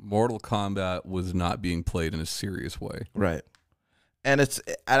Mortal Kombat was not being played in a serious way. Right. And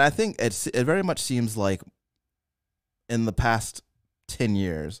I think it very much seems like in the past 10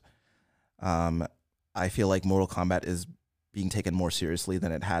 years, I feel like Mortal Kombat is being taken more seriously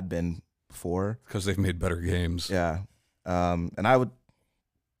than it had been before. Because they've made better games. Yeah.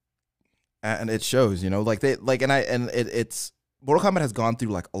 And it shows, you know, it's Mortal Kombat has gone through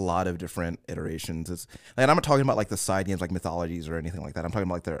like a lot of different iterations. It's like, I'm not talking about like the side games like Mythologies or anything like that. I'm talking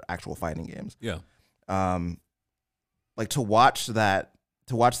about like their actual fighting games. Yeah. Like to watch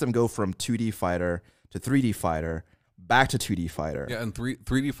them go from 2D fighter to 3D fighter back to 2D fighter. Yeah, and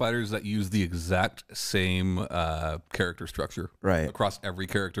 3D fighters that use the exact same character structure, right, across every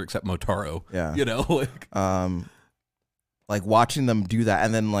character except Motaro. Yeah, you know, like watching them do that,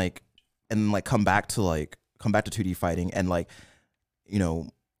 and then come back to 2D fighting, and like you know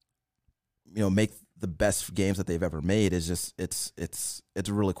make the best games that they've ever made is just it's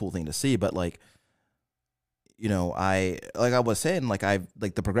a really cool thing to see. But like, you know, I was saying, like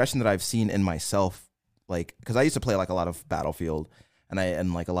the progression that I've seen in myself, like, because I used to play like a lot of Battlefield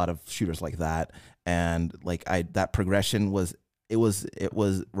and like a lot of shooters like that, and like that progression was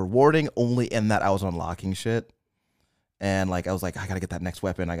rewarding only in that I was unlocking shit, and like I was like, I gotta get that next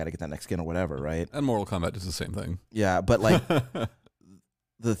weapon, I gotta get that next skin or whatever, right? And Mortal Kombat does the same thing. Yeah, but like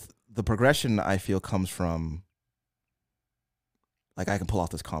the progression I feel comes from like I can pull off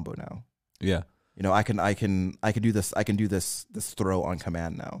this combo now. Yeah. You know, I can do this throw on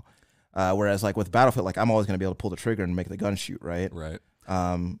command now. Whereas like with Battlefield, like I'm always going to be able to pull the trigger and make the gun shoot, right? Right.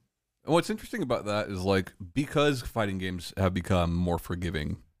 And what's interesting about that is like, because fighting games have become more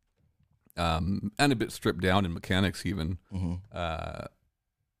forgiving, and a bit stripped down in mechanics even, I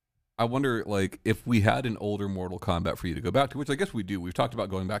wonder like if we had an older Mortal Kombat for you to go back to, which I guess we do. We've talked about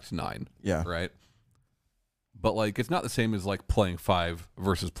going back to 9. Yeah. Right. But like, it's not the same as like playing 5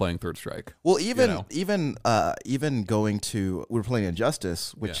 versus playing Third Strike. Well, even going to, we were playing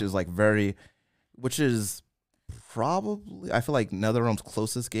Injustice, which is probably, I feel like NetherRealm's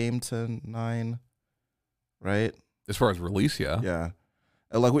closest game to 9, right? As far as release, yeah. Yeah.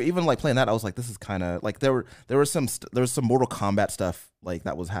 Like we even like playing that, I was like, this is kind of like there was some Mortal Kombat stuff like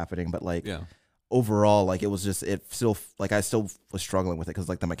that was happening, but like overall, like it still like I still was struggling with it because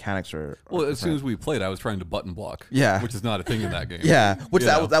like the mechanics are well. As soon as we played, I was trying to button block. Yeah, which is not a thing in that game. Yeah, which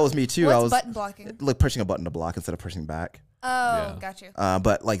that was me too. What's I was button blocking, like pushing a button to block instead of pushing back. Oh, got you.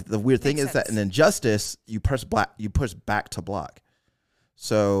 But like the weird thing is that in Injustice, you push back to block.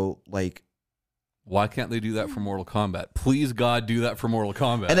 So like, why can't they do that for Mortal Kombat? Please, God, do that for Mortal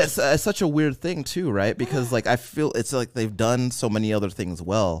Kombat. And it's such a weird thing too, right? Because like I feel it's like they've done so many other things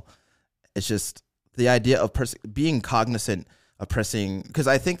well. It's just the idea of being cognizant of pressing, because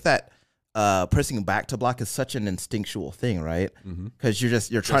I think that pressing back to block is such an instinctual thing, right? Because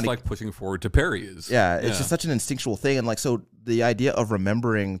you're trying to like pushing forward to parry is. Yeah, it's just such an instinctual thing, and like so the idea of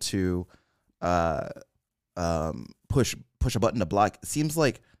remembering to push a button to block. It seems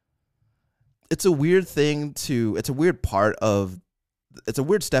like it's a weird thing to. It's a weird part of. It's a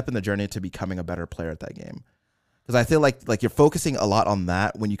weird step in the journey to becoming a better player at that game, because I feel like you're focusing a lot on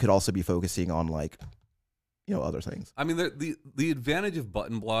that when you could also be focusing on like, you know, other things. I mean, the advantage of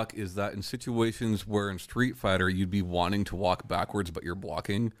button block is that in situations where in Street Fighter you'd be wanting to walk backwards but you're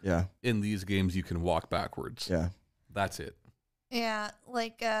blocking. Yeah. In these games you can walk backwards. Yeah. That's it. Yeah,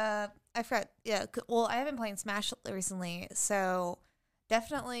 like I forgot. Yeah, well, I haven't played Smash recently, so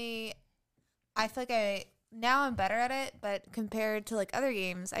definitely, I feel like now I'm better at it. But compared to like other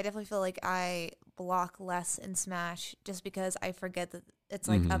games, I definitely feel like I block less in Smash just because I forget that it's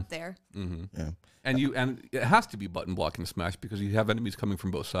like up there. Mm-hmm. Yeah, and it has to be button blocking Smash because you have enemies coming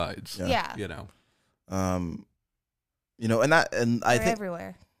from both sides. Yeah. You know. You know, and I think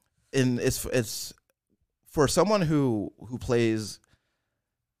everywhere. And it's for someone who plays.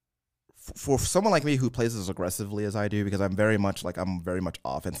 For someone like me who plays as aggressively as I do, because I'm very much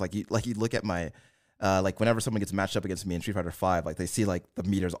offense. Like you look at my, like whenever someone gets matched up against me in Street Fighter 5, like they see like the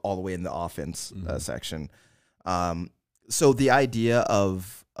meters all the way in the offense section. So the idea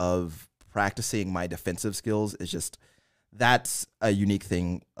of practicing my defensive skills is just, that's a unique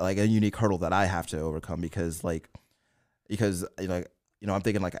thing, like a unique hurdle that I have to overcome because I'm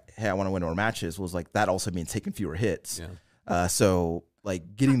thinking like, hey, I want to win more matches. Was like that also means taking fewer hits. Yeah. So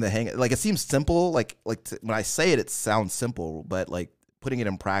like getting the hang, like it seems simple, when I say it, it sounds simple, but like putting it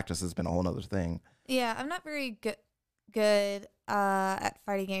in practice has been a whole other thing. Yeah, I'm not very good at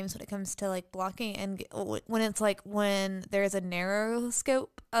fighting games when it comes to like blocking, and when it's like when there's a narrow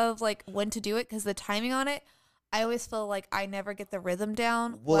scope of like when to do it, because the timing on it, I always feel like I never get the rhythm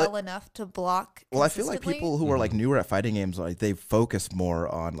down well enough to block. Well, I feel like people who are like newer at fighting games, like they focus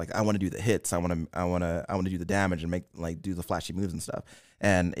more on like, I want to do the hits, I want to do the damage and make like do the flashy moves and stuff.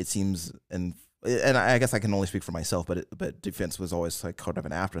 And it seems, and I guess I can only speak for myself, but defense was always like kind of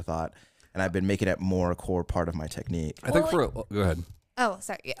an afterthought, and I've been making it more a core part of my technique. I think go ahead. Oh,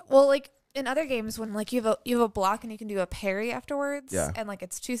 sorry. Yeah. Well, like in other games when like you have a block and you can do a parry afterwards, and like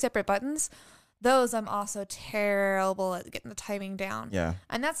it's two separate buttons. Those I'm also terrible at getting the timing down. Yeah.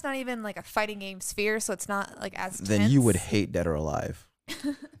 And that's not even like a fighting game sphere, so it's not like as tense. Then you would hate Dead or Alive.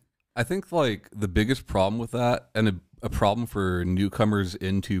 I think like the biggest problem with that, and a problem for newcomers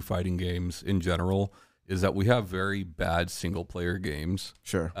into fighting games in general, is that we have very bad single player games.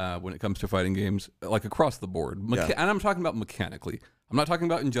 Sure. When it comes to fighting games, like across the board. And I'm talking about mechanically. I'm not talking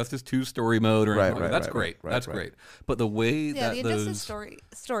about Injustice 2 story mode or anything. That's great. That's great. But the way that the Injustice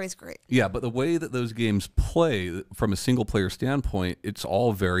story is great. Yeah, but the way that those games play from a single player standpoint, it's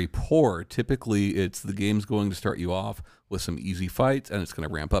all very poor. Typically, it's the game's going to start you off with some easy fights, and it's going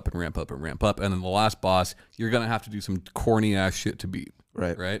to ramp up and ramp up and ramp up, and then the last boss, you're going to have to do some corny ass shit to beat.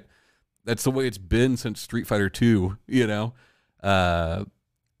 Right. That's the way it's been since Street Fighter 2. You know,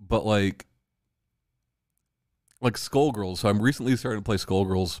 but like Skullgirls. So I'm recently starting to play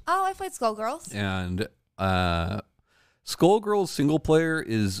Skullgirls. Oh, I played Skullgirls. And Skullgirls single player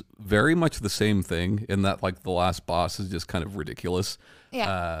is very much the same thing in that like the last boss is just kind of ridiculous.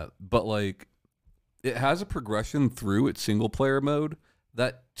 Yeah. But like it has a progression through its single player mode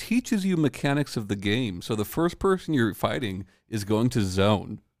that teaches you mechanics of the game. So the first person you're fighting is going to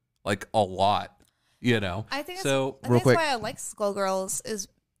zone like a lot, you know. I think so. That's why I like Skullgirls is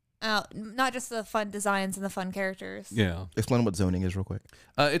not just the fun designs and the fun characters. Yeah. Explain what zoning is real quick.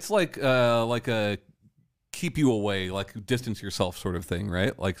 It's like a keep you away, like distance yourself sort of thing,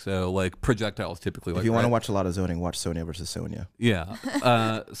 right? Like so, like projectiles typically. If you want to watch a lot of zoning, watch Sonya versus Sonya.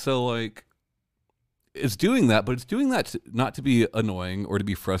 Yeah. So like, it's doing that, but it's doing that not to be annoying or to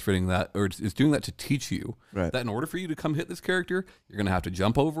be frustrating. It's doing that to teach you that in order for you to come hit this character, you're going to have to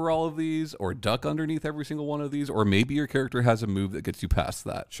jump over all of these or duck underneath every single one of these, or maybe your character has a move that gets you past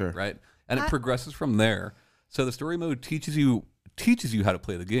that. Sure. Right. And it progresses from there. So the story mode teaches you how to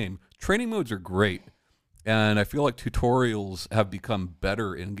play the game. Training modes are great. And I feel like tutorials have become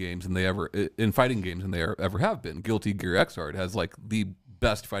better in games than in fighting games than they ever have been. Guilty Gear Xrd has like the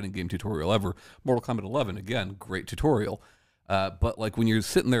best fighting game tutorial ever. Mortal Kombat 11, again, great tutorial. But like when you're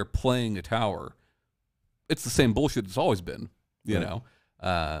sitting there playing a tower, it's the same bullshit it's always been, you know?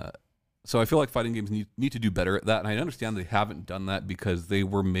 So I feel like fighting games need to do better at that. And I understand they haven't done that because they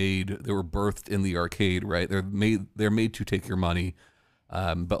were birthed in the arcade, right? They're made to take your money.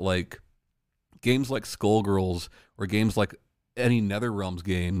 But like games like Skullgirls or games like any NetherRealms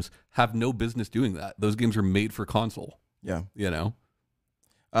games have no business doing that. Those games are made for console. Yeah. You know?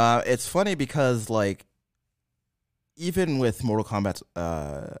 It's funny because like even with Mortal Kombat's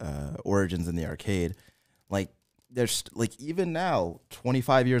Origins in the arcade, like there's like even now,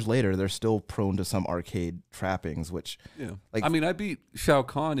 25 years later, they're still prone to some arcade trappings. Which, like I mean, I beat Shao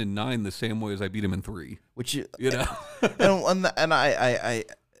Kahn in 9 the same way as I beat him in 3. Which and I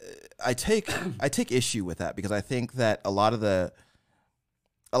take issue with that because I think that a lot of the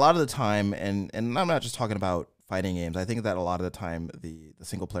time, and I'm not just talking about fighting games. I think that a lot of the time the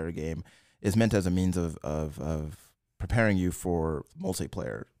single player game is meant as a means of preparing you for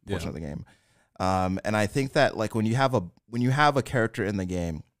multiplayer portion of the game. And I think that like when you have a character in the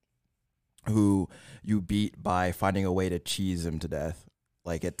game who you beat by finding a way to cheese him to death,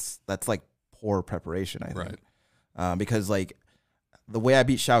 like that's like poor preparation, I think. Right. Because like the way I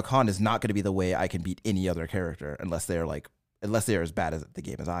beat Shao Kahn is not going to be the way I can beat any other character unless they're as bad at the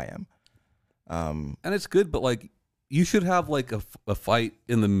game as I am. And it's good, but like you should have like a fight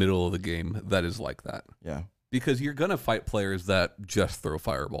in the middle of the game that is like that. Yeah. Because you're going to fight players that just throw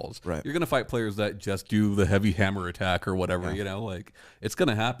fireballs. Right. You're going to fight players that just do the heavy hammer attack or whatever, like it's going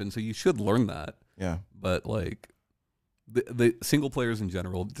to happen. So you should learn that. Yeah. But like the single players in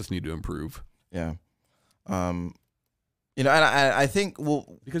general just need to improve. Yeah. And I think,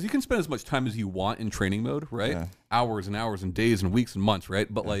 because you can spend as much time as you want in training mode, right? Yeah. Hours and hours and days and weeks and months,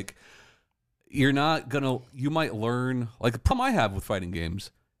 right? But like you might learn, like the problem I have with fighting games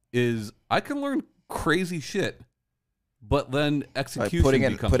is I can learn crazy shit, but then execution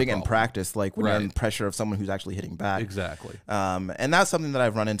like putting in practice, like when you're in pressure of someone who's actually hitting back. Exactly. And that's something that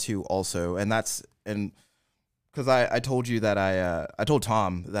I've run into also, and because I told you that I told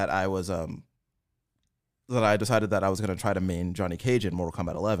Tom that I was that I decided that I was going to try to main Johnny Cage in Mortal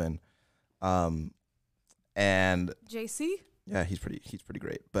Kombat 11, and JC. Yeah, he's pretty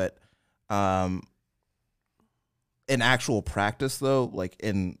great, but in actual practice though, like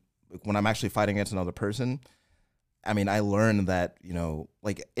when I'm actually fighting against another person, I mean, I learned that,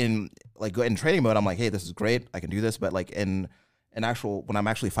 like in training mode, I'm like, hey, this is great, I can do this. But like when I'm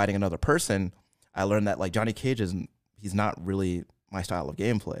actually fighting another person, I learned that like Johnny Cage he's not really my style of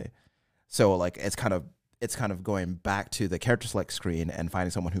gameplay. So like it's kind of going back to the character select screen and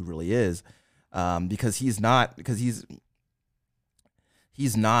finding someone who really is, because he's not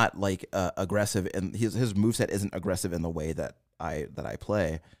like aggressive, and his moveset isn't aggressive in the way that I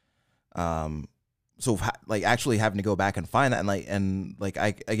play. So like actually having to go back and find that, and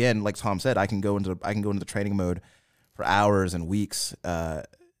I again, like Tom said, I can go into the training mode for hours and weeks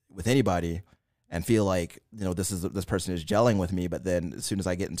with anybody and feel like this person is gelling with me, but then as soon as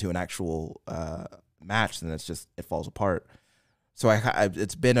I get into an actual match, then it falls apart. So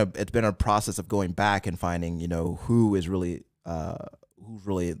it's been a process of going back and finding who's really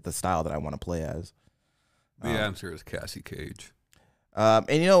the style that I want to play as. The answer is Cassie Cage.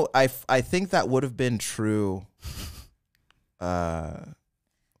 And I think that would have been true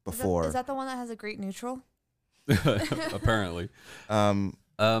before. Is that the one that has a great neutral? Apparently.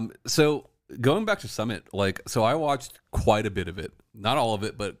 So going back to Summit, so I watched quite a bit of it. Not all of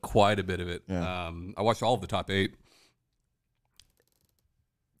it, but quite a bit of it. Yeah. I watched all of the top 8.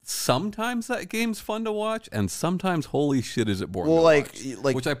 Sometimes that game's fun to watch, and sometimes, holy shit, is it boring to watch.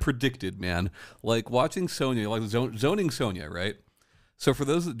 Which I predicted, man. Like watching Sonya, like zoning Sonya, right? So for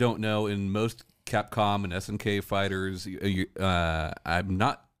those that don't know, in most Capcom and SNK fighters, I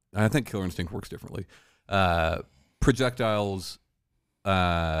think Killer Instinct works differently. Projectiles,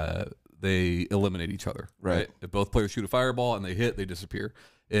 they eliminate each other, right? If both players shoot a fireball and they hit, they disappear.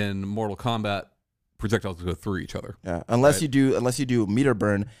 In Mortal Kombat, projectiles go through each other. Yeah, unless you do meter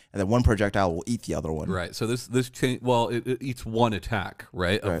burn, and then one projectile will eat the other one. Right. So this change. Well, it eats one attack,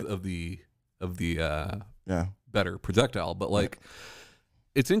 right? Of the better projectile, but like.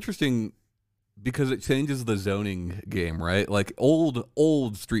 It's interesting because it changes the zoning game, right? Like old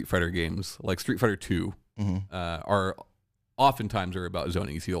Street Fighter games, like Street Fighter 2, are oftentimes about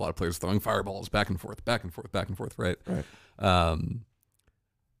zoning. You see a lot of players throwing fireballs back and forth, right? Right.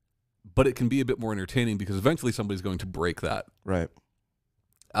 But it can be a bit more entertaining because eventually somebody's going to break that. Right.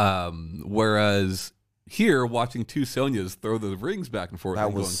 Whereas here, watching two Sonyas throw the rings back and forth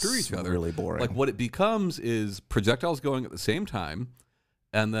and going through each other, really boring. Like what it becomes is projectiles going at the same time.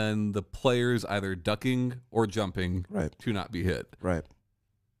 And then the players either ducking or jumping to not be hit. Right.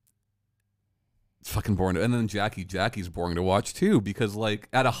 It's fucking boring. And then Jackie's boring to watch too, because like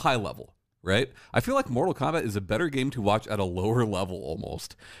at a high level, right? I feel like Mortal Kombat is a better game to watch at a lower level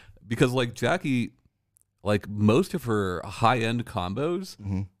almost. Because like Jackie, like most of her high-end combos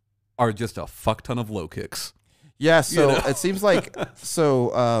are just a fuck ton of low kicks. Yeah, so it seems like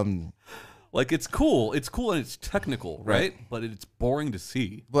like it's cool and it's technical, right? But it's boring to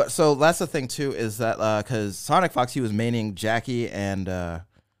see. But so that's the thing too, is that because Sonic Fox, he was maining Jackie and I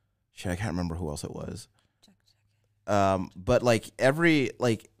can't remember who else it was. But like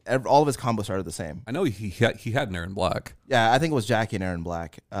all of his combos started the same. I know he had an Aaron Black. Yeah, I think it was Jackie and Aaron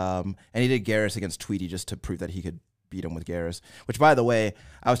Black. And he did Garrus against Tweety just to prove that he could beat him with Garrus. Which, by the way,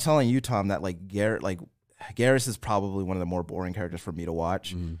 I was telling you, Tom, that like Garrus is probably one of the more boring characters for me to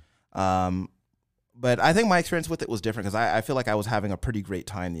watch. But I think my experience with it was different because I feel like I was having a pretty great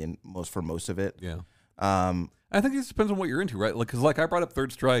time for most of it. Yeah. I think it just depends on what you're into, right? Like, because like I brought up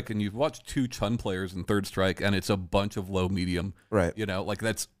Third Strike, and you've watched 2 Chun players in Third Strike, and it's a bunch of low medium, right? You know, like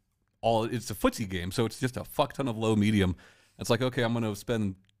that's all. It's a footsie game, so it's just a fuck ton of low medium. It's like, okay, I'm going to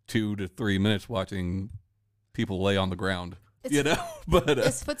spend 2 to 3 minutes watching people lay on the ground. You know, but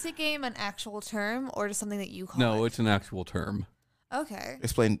is footsie game an actual term or just something that you call? No, it's an actual term. Okay.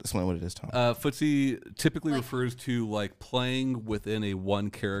 Explain what it is, Tom. Footsie typically refers to like playing within a 1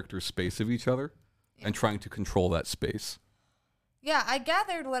 character space of each other and trying to control that space. Yeah, I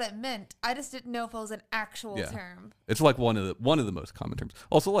gathered what it meant. I just didn't know if it was an actual term. It's like one of the most common terms.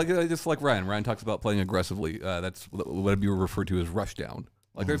 Also, like just like Ryan. Ryan talks about playing aggressively. That's what would be referred to as rush down.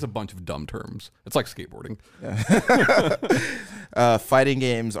 Like there's a bunch of dumb terms. It's like skateboarding. Yeah. Fighting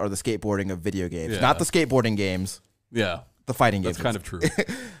games are the skateboarding of video games, not the skateboarding games. Yeah. The fighting games. That's kind of true.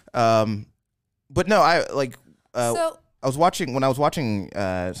 But no, I was watching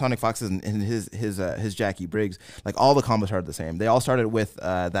Sonic Fox's and his Jackie Briggs. Like all the combos started the same. They all started with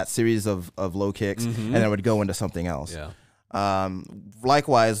that series of low kicks, and then would go into something else. Yeah.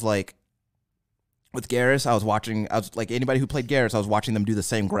 Likewise, like with Garrus, I was like anybody who played Garrus, I was watching them do the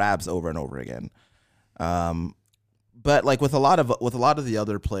same grabs over and over again. But like with a lot of the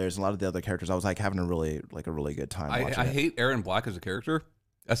other players, a lot of the other characters, I was like having a really good time. I hate Aaron Black as a character.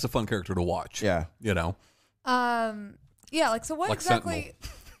 That's a fun character to watch. Yeah. You know. Yeah, like so what like exactly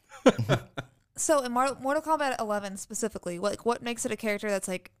So in Mortal Kombat 11 specifically, what makes it a character that's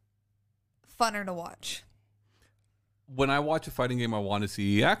like funner to watch? When I watch a fighting game, I want to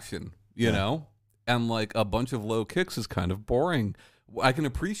see action, you know? And like a bunch of low kicks is kind of boring. I can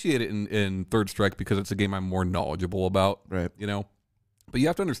appreciate it in Third Strike because it's a game I'm more knowledgeable about, right? You know? But you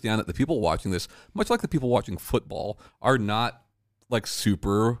have to understand that the people watching this, much like the people watching football, are not like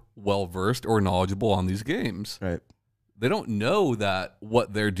super well versed or knowledgeable on these games. Right. They don't know that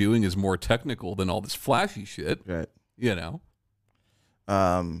what they're doing is more technical than all this flashy shit. Right. You know?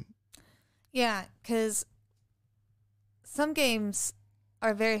 Yeah, because some games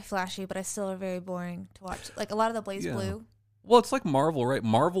are very flashy, but I still are very boring to watch. Like a lot of the BlazBlue. Well, it's like Marvel, right?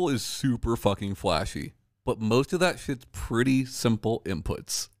 Marvel is super fucking flashy, but most of that shit's pretty simple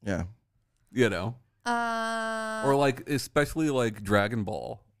inputs. Yeah. You know? Or like, especially like Dragon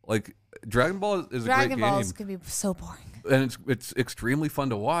Ball. Like, Dragon Ball is a great game. Dragon Balls can be so boring. And it's extremely fun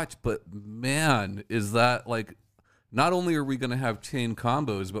to watch, but man, is that like, not only are we going to have chain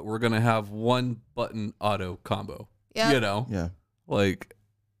combos, but we're going to have 1-button auto combo. Yeah. You know? Yeah. Like,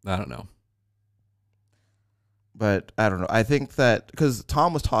 I don't know. But I don't know. I think that because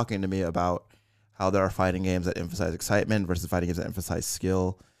Tom was talking to me about how there are fighting games that emphasize excitement versus fighting games that emphasize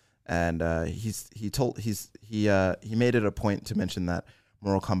skill, and he made it a point to mention that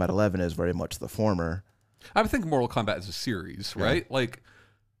Mortal Kombat 11 is very much the former. I think Mortal Kombat is a series, right? Yeah. Like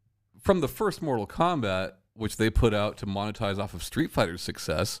from the first Mortal Kombat, which they put out to monetize off of Street Fighter's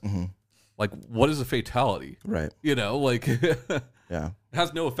success. Like, what is a fatality? Right. You know, like, yeah, it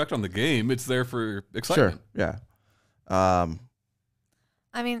has no effect on the game. It's there for excitement. Sure. Yeah.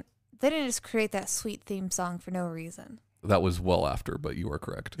 I mean, they didn't just create that sweet theme song for no reason. That was well after, but you are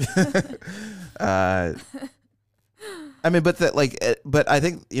correct. I mean, but I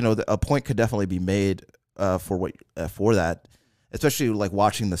think, you know, a point could definitely be made for that, especially like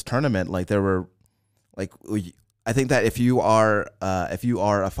watching this tournament. Like there were, like, I think that if you are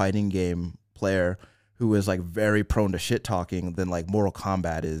a fighting game player who is like very prone to shit talking, then like Mortal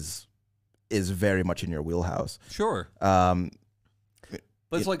Kombat is very much in your wheelhouse. Sure. But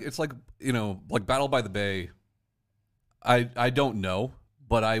it's like you know, like Battle by the Bay. I don't know,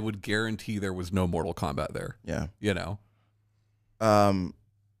 but I would guarantee there was no Mortal Kombat there. Yeah. You know.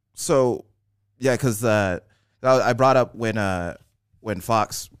 So, yeah, because I brought up when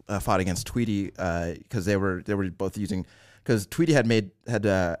Fox fought against Tweety, because they were both using, because Tweety had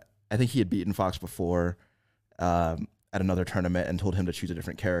I think he had beaten Fox before at another tournament and told him to choose a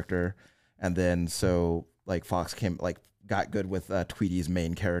different character, and then so like Fox got good with Tweety's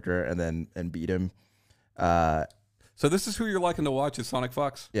main character and beat him. So this is who you're liking to watch is Sonic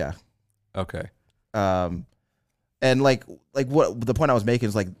Fox? Yeah. Okay. And like what the point I was making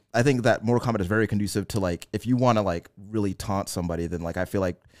is like I think that Mortal Kombat is very conducive to like if you want to like really taunt somebody, then like I feel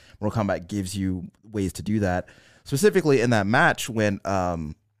like Mortal Kombat gives you ways to do that. Specifically in that match when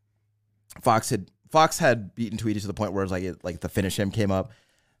Fox Fox had beaten Tweedy to the point where it was like the finish him came up.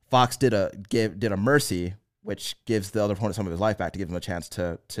 Fox did a mercy, which gives the other opponent some of his life back to give him a chance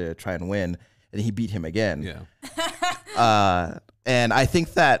to try and win, and he beat him again. Yeah. And I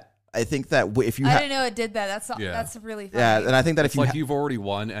think that if you I didn't know it did that. That's really funny. Yeah, and I think that if it's you've already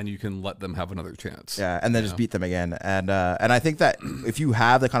won and you can let them have another chance. Yeah, and then just beat them again. And I think that if you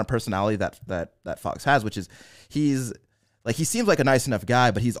have the kind of personality that Fox has, which is he seems like a nice enough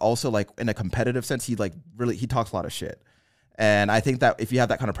guy, but he's also like in a competitive sense, he talks a lot of shit. And I think that if you have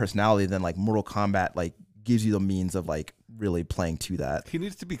that kind of personality, then like Mortal Kombat like gives you the means of like really playing to that. He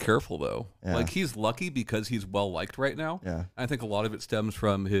needs to be careful though. Yeah. Like he's lucky because he's well liked right now. Yeah. I think a lot of it stems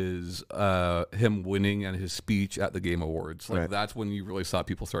from his him winning and his speech at the Game Awards. Like that's when you really saw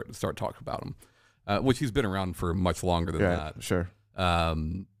people start talking about him, which he's been around for much longer than that. Sure.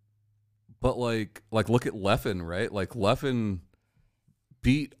 But like look at Leffen, right? Like Leffen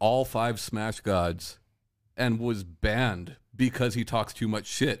beat all 5 Smash gods and was banned because he talks too much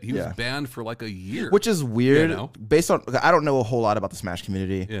shit. He was banned for like a year. Which is weird. Based on, I don't know a whole lot about the Smash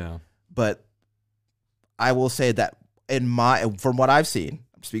community. Yeah. But I will say that from what I've seen,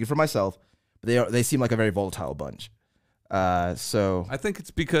 I'm speaking for myself, they seem like a very volatile bunch. So I think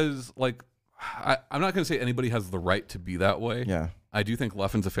it's because like I'm not going to say anybody has the right to be that way. Yeah. I do think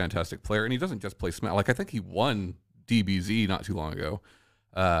Leffen's a fantastic player, and he doesn't just play Smash. Like I think he won DBZ not too long ago,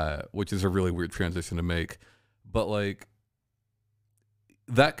 which is a really weird transition to make. But like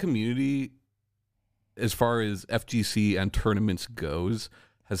that community, as far as FGC and tournaments goes,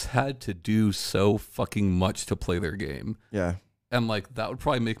 has had to do so fucking much to play their game. Yeah. And like that would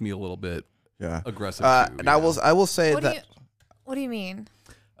probably make me a little bit aggressive too, and I will say that. What do you mean?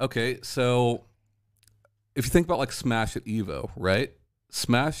 Okay, so if you think about like Smash at EVO, right?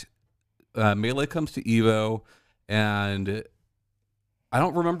 Smash Melee comes to EVO, and I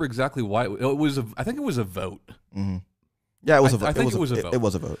don't remember exactly why it was. I think it was a vote. Mm-hmm. Yeah, it was a vote. I think it was a vote. It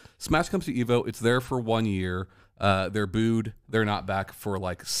was a vote. Smash comes to EVO. It's there for 1 year. They're booed. They're not back for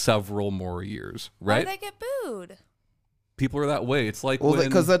like several more years, right? Why do they get booed? People are that way. It's like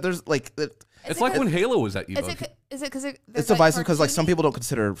because there's like it's like when Halo was at EVO. Is it because it's divisive because like some people don't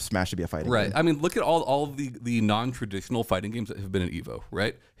consider Smash to be a fighting game. I mean, look at all of the non-traditional fighting games that have been at EVO,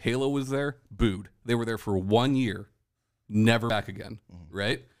 right? Halo was there, booed. They were there for 1 year, never back again,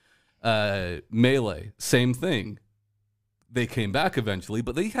 right? Melee, same thing. They came back eventually,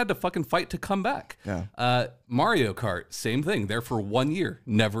 but they had to fucking fight to come back. Yeah. Mario Kart, same thing. There for 1 year,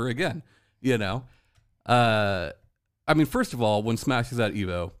 never again. You know? I mean, first of all, when Smash is at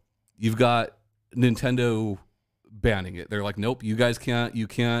EVO, you've got Nintendo banning it. They're like, nope, you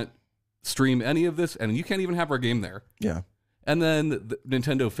can't stream any of this, and you can't even have our game there. Yeah. And then the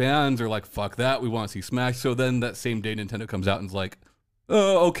Nintendo fans are like, fuck that, we want to see Smash. So then that same day, Nintendo comes out and is like,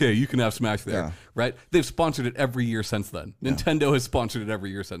 oh, okay, you can have Smash there, right? They've sponsored it every year since then. Nintendo has sponsored it every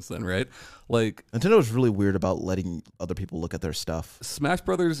year since then, right? Like Nintendo is really weird about letting other people look at their stuff. Smash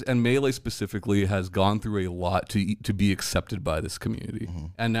Brothers and Melee specifically has gone through a lot to be accepted by this community,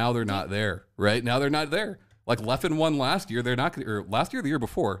 and now they're not there, right? Now they're not there. Like Leffen won last year, they're not gonna, or last year, the year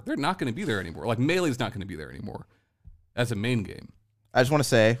before, they're not going to be there anymore. Like Melee's not going to be there anymore as a main game. I just want to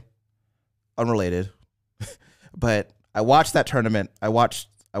say, unrelated, but I watched that tournament. I watched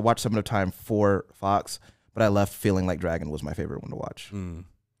some of the time for Fox, but I left feeling like Dragon was my favorite one to watch. You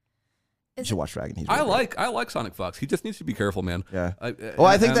should watch Dragon. He's really I like Sonic Fox. He just needs to be careful, man. Yeah. I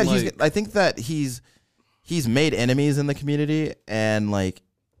think that he's made enemies in the community, and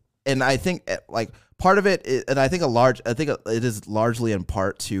I think like part of it is, and I think it is largely in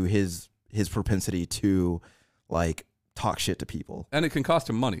part to his propensity to like talk shit to people, and it can cost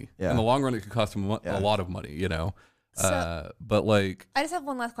him money. In the long run, it can cost him a lot of money. You know. So, but like, I just have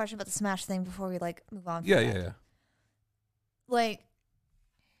one last question about the Smash thing before we like move on. Yeah. Like,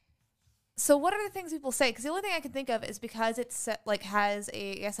 so what are the things people say? Because the only thing I can think of is because it's like has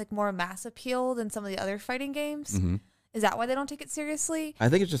a, I guess, like more mass appeal than some of the other fighting games. Is that why they don't take it seriously? I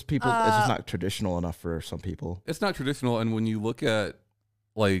think it's just people. It's just not traditional enough for some people. It's not traditional, and when you look at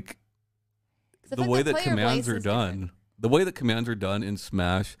like the way that commands are done, the way that commands are done in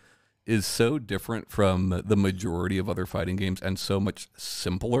Smash is so different from the majority of other fighting games, and so much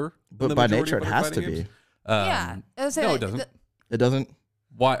simpler. But by nature, it has to be. Yeah, no, it doesn't. It doesn't.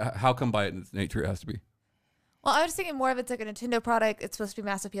 Why? How come by its nature it has to be? Well, I was thinking more of it's like a Nintendo product. It's supposed to be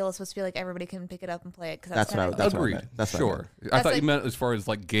mass appeal. It's supposed to be like everybody can pick it up and play it. Cause that's what I agreed. That's sure. I thought you meant as far as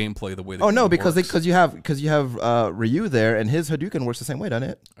like gameplay, the way. That no, because you have Ryu there, and his Hadouken works the same way,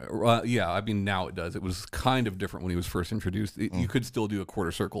 doesn't it? Yeah, I mean now it does. It was kind of different when he was first introduced. You could still do a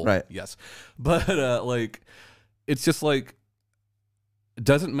quarter circle, right? Yes, but like it's just like it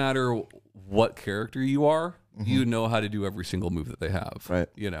doesn't matter what character you are, you know how to do every single move that they have. Right.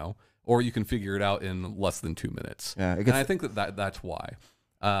 You know, or you can figure it out in less than 2 minutes. Yeah. And I think that's why.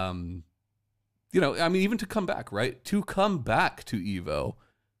 You know, I mean, even to come back, right? To come back to Evo,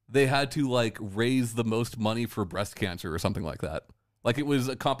 they had to like raise the most money for breast cancer or something like that. Like it was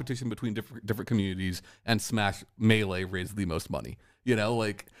a competition between different communities, and Smash Melee raised the most money. You know,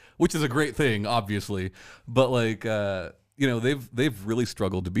 like, which is a great thing, obviously, but like, you know, they've really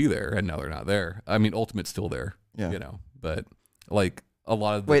struggled to be there, and now they're not there. I mean, Ultimate's still there. Yeah. You know, but like a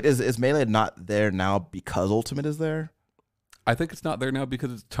lot of wait, is Melee not there now because Ultimate is there? I think it's not there now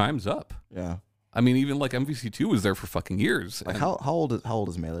because its time's up. Yeah. I mean, even like MVC2 was there for fucking years. Like how old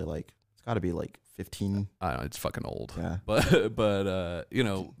is Melee? Like it's got to be like 15. I don't know, it's fucking old. Yeah. But you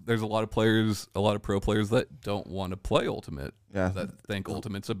know, there's a lot of players, a lot of pro players that don't want to play Ultimate. Yeah. That think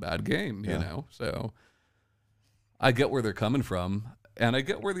Ultimate's a bad game. Yeah. You know, so I get where they're coming from, and I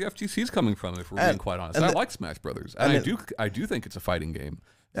get where the FGC's coming from. If we're being quite honest, I like Smash Brothers, and I do think it's a fighting game.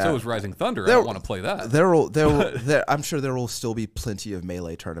 Yeah. So is Rising Thunder. I don't want to play that. I'm sure there will still be plenty of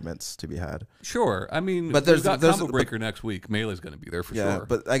Melee tournaments to be had. Sure. I mean, but there's Combo Breaker next week. Melee's going to be there for sure. Yeah,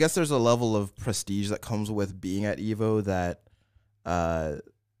 but I guess there's a level of prestige that comes with being at Evo that,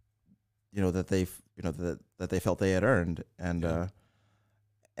 you know, that they felt they had earned, and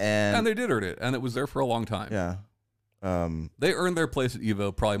they did earn it, and it was there for a long time. Yeah. They earned their place at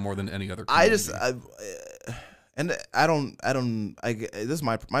Evo probably more than any other community. This is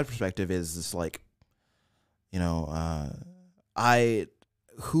my perspective is just like, you know,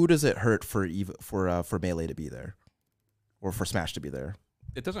 who does it hurt for Melee to be there, or for Smash to be there?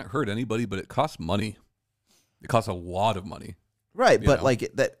 It doesn't hurt anybody, but it costs money. It costs a lot of money. Right, but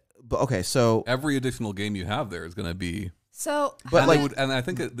like that. But okay, so every additional game you have there is going to be so. But and I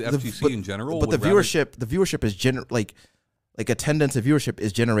think the FGC in general. But the viewership is like attendance and viewership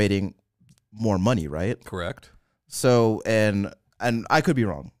is generating more money, right? Correct. So and I could be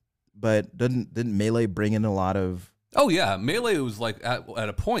wrong, but didn't Melee bring in a lot of? Oh yeah, Melee was like at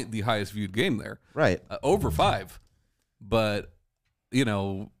a point the highest viewed game there, right? Over 5, but you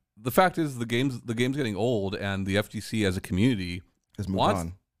know the fact is the game's getting old, and the FGC as a community has moved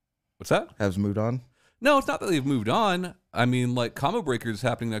on. What's that? Has moved on? No, it's not that they've moved on. I mean, like Combo Breaker is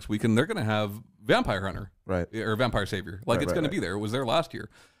happening next week, and they're going to have Vampire Hunter, right, or Vampire Savior. Like it's going to be there. It was there last year,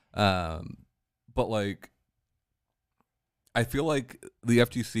 but like. I feel like the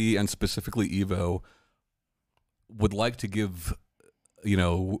FGC and specifically Evo would like to give, you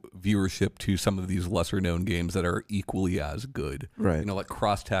know, viewership to some of these lesser known games that are equally as good. Right. You know, like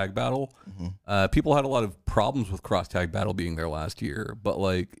Cross Tag Battle. People had a lot of problems with Cross Tag Battle being there last year, but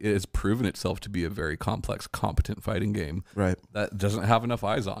like it has proven itself to be a very complex, competent fighting game. Right. That doesn't have enough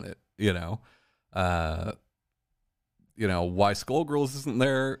eyes on it, you know. You know, why Skullgirls isn't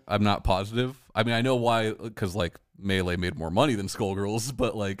there, I'm not positive. I mean, I know why, because like Melee made more money than Skullgirls,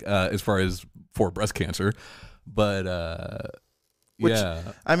 but like as far as for breast cancer, but yeah.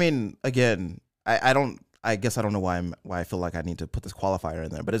 I mean, again, I guess I don't know why I feel like I need to put this qualifier in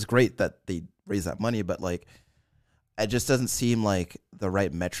there, but it's great that they raise that money, but like it just doesn't seem like the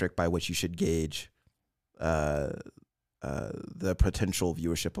right metric by which you should gauge the potential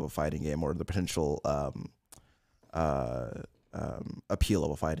viewership of a fighting game or the potential appeal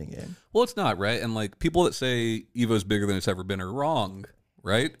of a fighting game. Well, it's not, right? And like people that say Evo's bigger than it's ever been are wrong,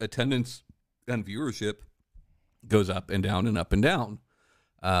 right? Attendance and viewership goes up and down and up and down.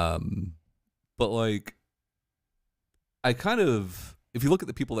 But like I kind of, if you look at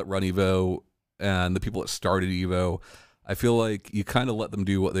the people that run Evo and the people that started Evo, I feel like you kind of let them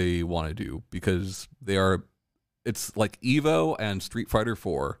do what they want to do because it's like Evo and Street Fighter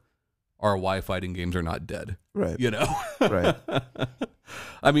 4 are why fighting games are not dead. Right. You know? Right.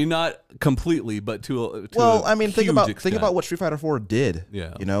 I mean, not completely, but think about what Street Fighter 4 did.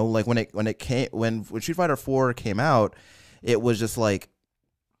 Yeah. You know, like when Street Fighter 4 came out, it was just like,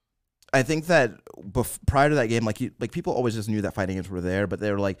 I think that prior to that game, like people always just knew that fighting games were there, but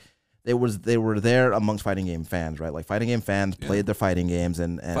they were like, they were there amongst fighting game fans, right? Like fighting game fans played their fighting games,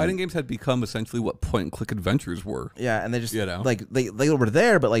 and fighting games had become essentially what point and click adventures were. Yeah, and they just like they were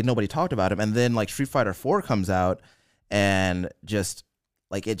there, but like nobody talked about them. And then like Street Fighter 4 comes out, and just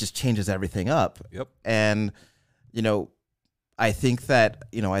like it just changes everything up. Yep. And you know, I think that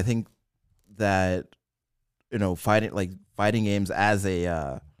fighting games as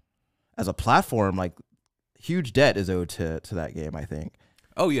a platform, like huge debt is owed to that game, I think.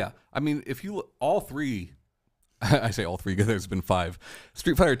 Oh yeah, I mean, if you all three, I say all three because there's been 5.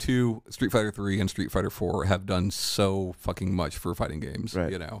 Street Fighter 2, Street Fighter 3, and Street Fighter 4 have done so fucking much for fighting games,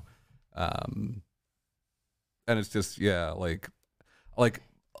 right. You know, and it's just like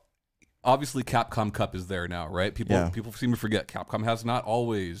obviously Capcom Cup is there now, right? People seem to forget Capcom has not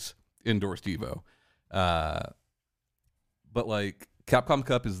always endorsed Evo. But like Capcom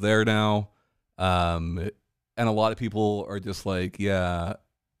Cup is there now. And a lot of people are just like, yeah,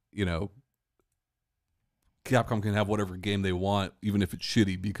 you know, Capcom can have whatever game they want, even if it's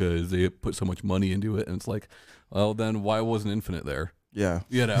shitty, because they put so much money into it. And it's like, well, then why wasn't Infinite there? Yeah.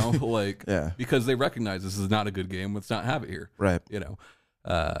 You know, like, yeah. Because they recognize this is not a good game. Let's not have it here. Right. You know,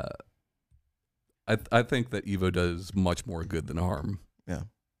 I think that Evo does much more good than harm. Yeah.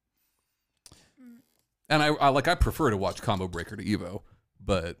 And I prefer to watch Combo Breaker to Evo,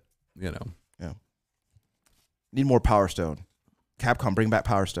 but, you know. Yeah. Need more Power Stone. Capcom, bring back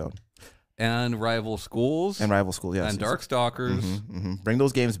Power Stone. And Rival Schools. And Rival School, yes. And Darkstalkers. Bring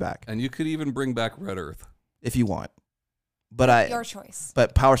those games back. And you could even bring back Red Earth. If you want. But your choice.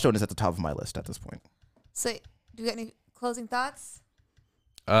 But Power Stone is at the top of my list at this point. So, do you got any closing thoughts?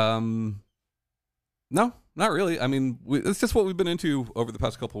 No, not really. I mean, it's just what we've been into over the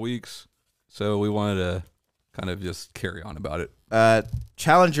past couple of weeks. So we wanted to kind of just carry on about it.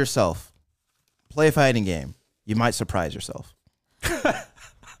 Challenge yourself. Play a fighting game. You might surprise yourself.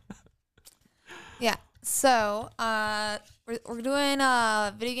 Yeah. So, we're doing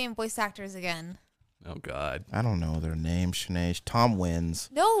video game voice actors again. Oh God. I don't know their name, Shanae. Tom wins.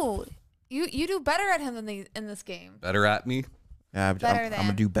 No, you do better at him than in this game. Better at me? Yeah, I'm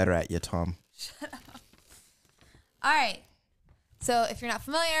gonna do better at you, Tom. Shut up. All right. So if you're not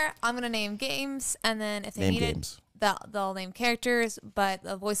familiar, I'm gonna name games, and then if they name need games. it, they'll name characters. But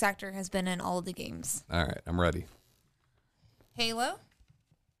the voice actor has been in all of the games. All right, I'm ready. Halo.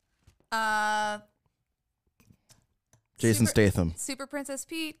 Jason Statham. Super Princess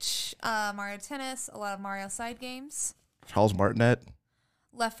Peach. Mario Tennis. A lot of Mario side games. Charles Martinet.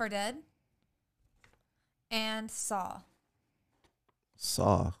 Left 4 Dead. And Saw.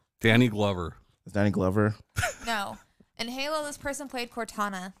 Saw. Danny Glover. Is Danny Glover? No. In Halo, this person played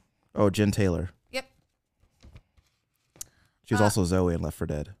Cortana. Oh, Jen Taylor. Yep. She was also Zoe in Left 4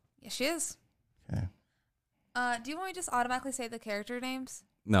 Dead. Yes, she is. Okay. Do you want me to just automatically say the character names?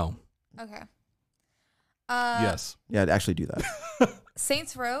 No. Okay. Yes. Yeah, I'd actually do that.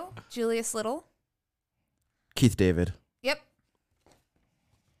 Saints Row, Julius Little. Keith David. Yep.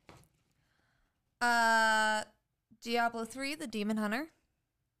 Diablo 3, the Demon Hunter.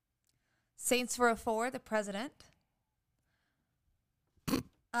 Saints Row 4, the President.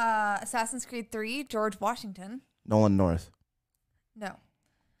 Assassin's Creed 3, George Washington. Nolan North. No.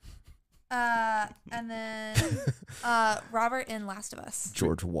 And then Robert in Last of Us.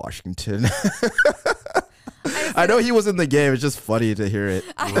 George Washington. I know he was in the game. It's just funny to hear it.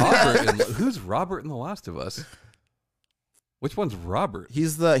 Who's Robert in The Last of Us? Which one's Robert?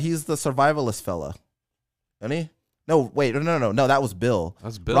 He's the survivalist fella. Isn't he? No, wait, no. That was Bill.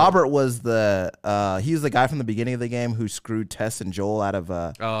 That's Bill. Robert was he's the guy from the beginning of the game who screwed Tess and Joel out of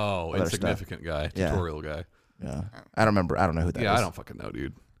insignificant guy, tutorial guy. Yeah, I don't remember. I don't know who that is. Yeah, I don't fucking know,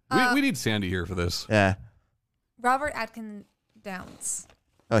 dude. We need Sandy here for this. Yeah. Robert Atkin Downs.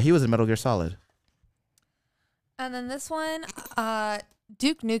 Oh, he was in Metal Gear Solid. And then this one,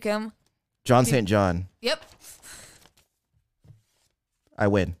 Duke Nukem. John St. John. Yep. I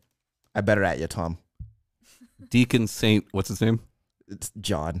win. I better at you, Tom. Deacon Saint, what's his name? It's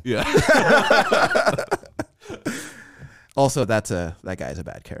John. Yeah. Also, that guy's a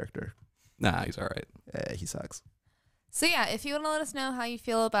bad character. Nah, he's all right. Yeah, he sucks. So yeah, if you want to let us know how you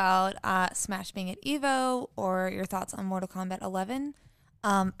feel about Smash being at EVO or your thoughts on Mortal Kombat 11,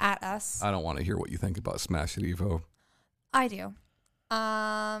 at us. I don't want to hear what you think about Smash at EVO. I do.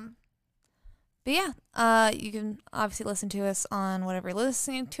 But yeah, you can obviously listen to us on whatever you're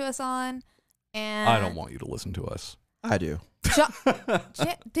listening to us on. And I don't want you to listen to us. I do. Damn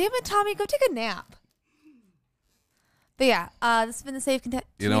it, Tommy, go take a nap. But yeah, this has been the Save Content.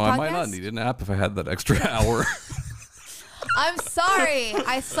 You know, I might not need a nap if I had that extra hour. I'm sorry.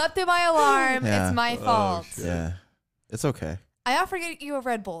 I slept through my alarm. Yeah. It's my fault. Yeah. It's okay. I offered you a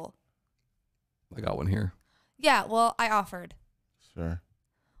Red Bull. I got one here. Yeah, well, I offered. Sure.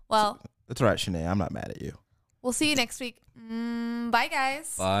 Well, that's all right, Shanae. I'm not mad at you. We'll see you next week. Bye,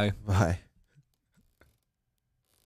 guys. Bye. Bye.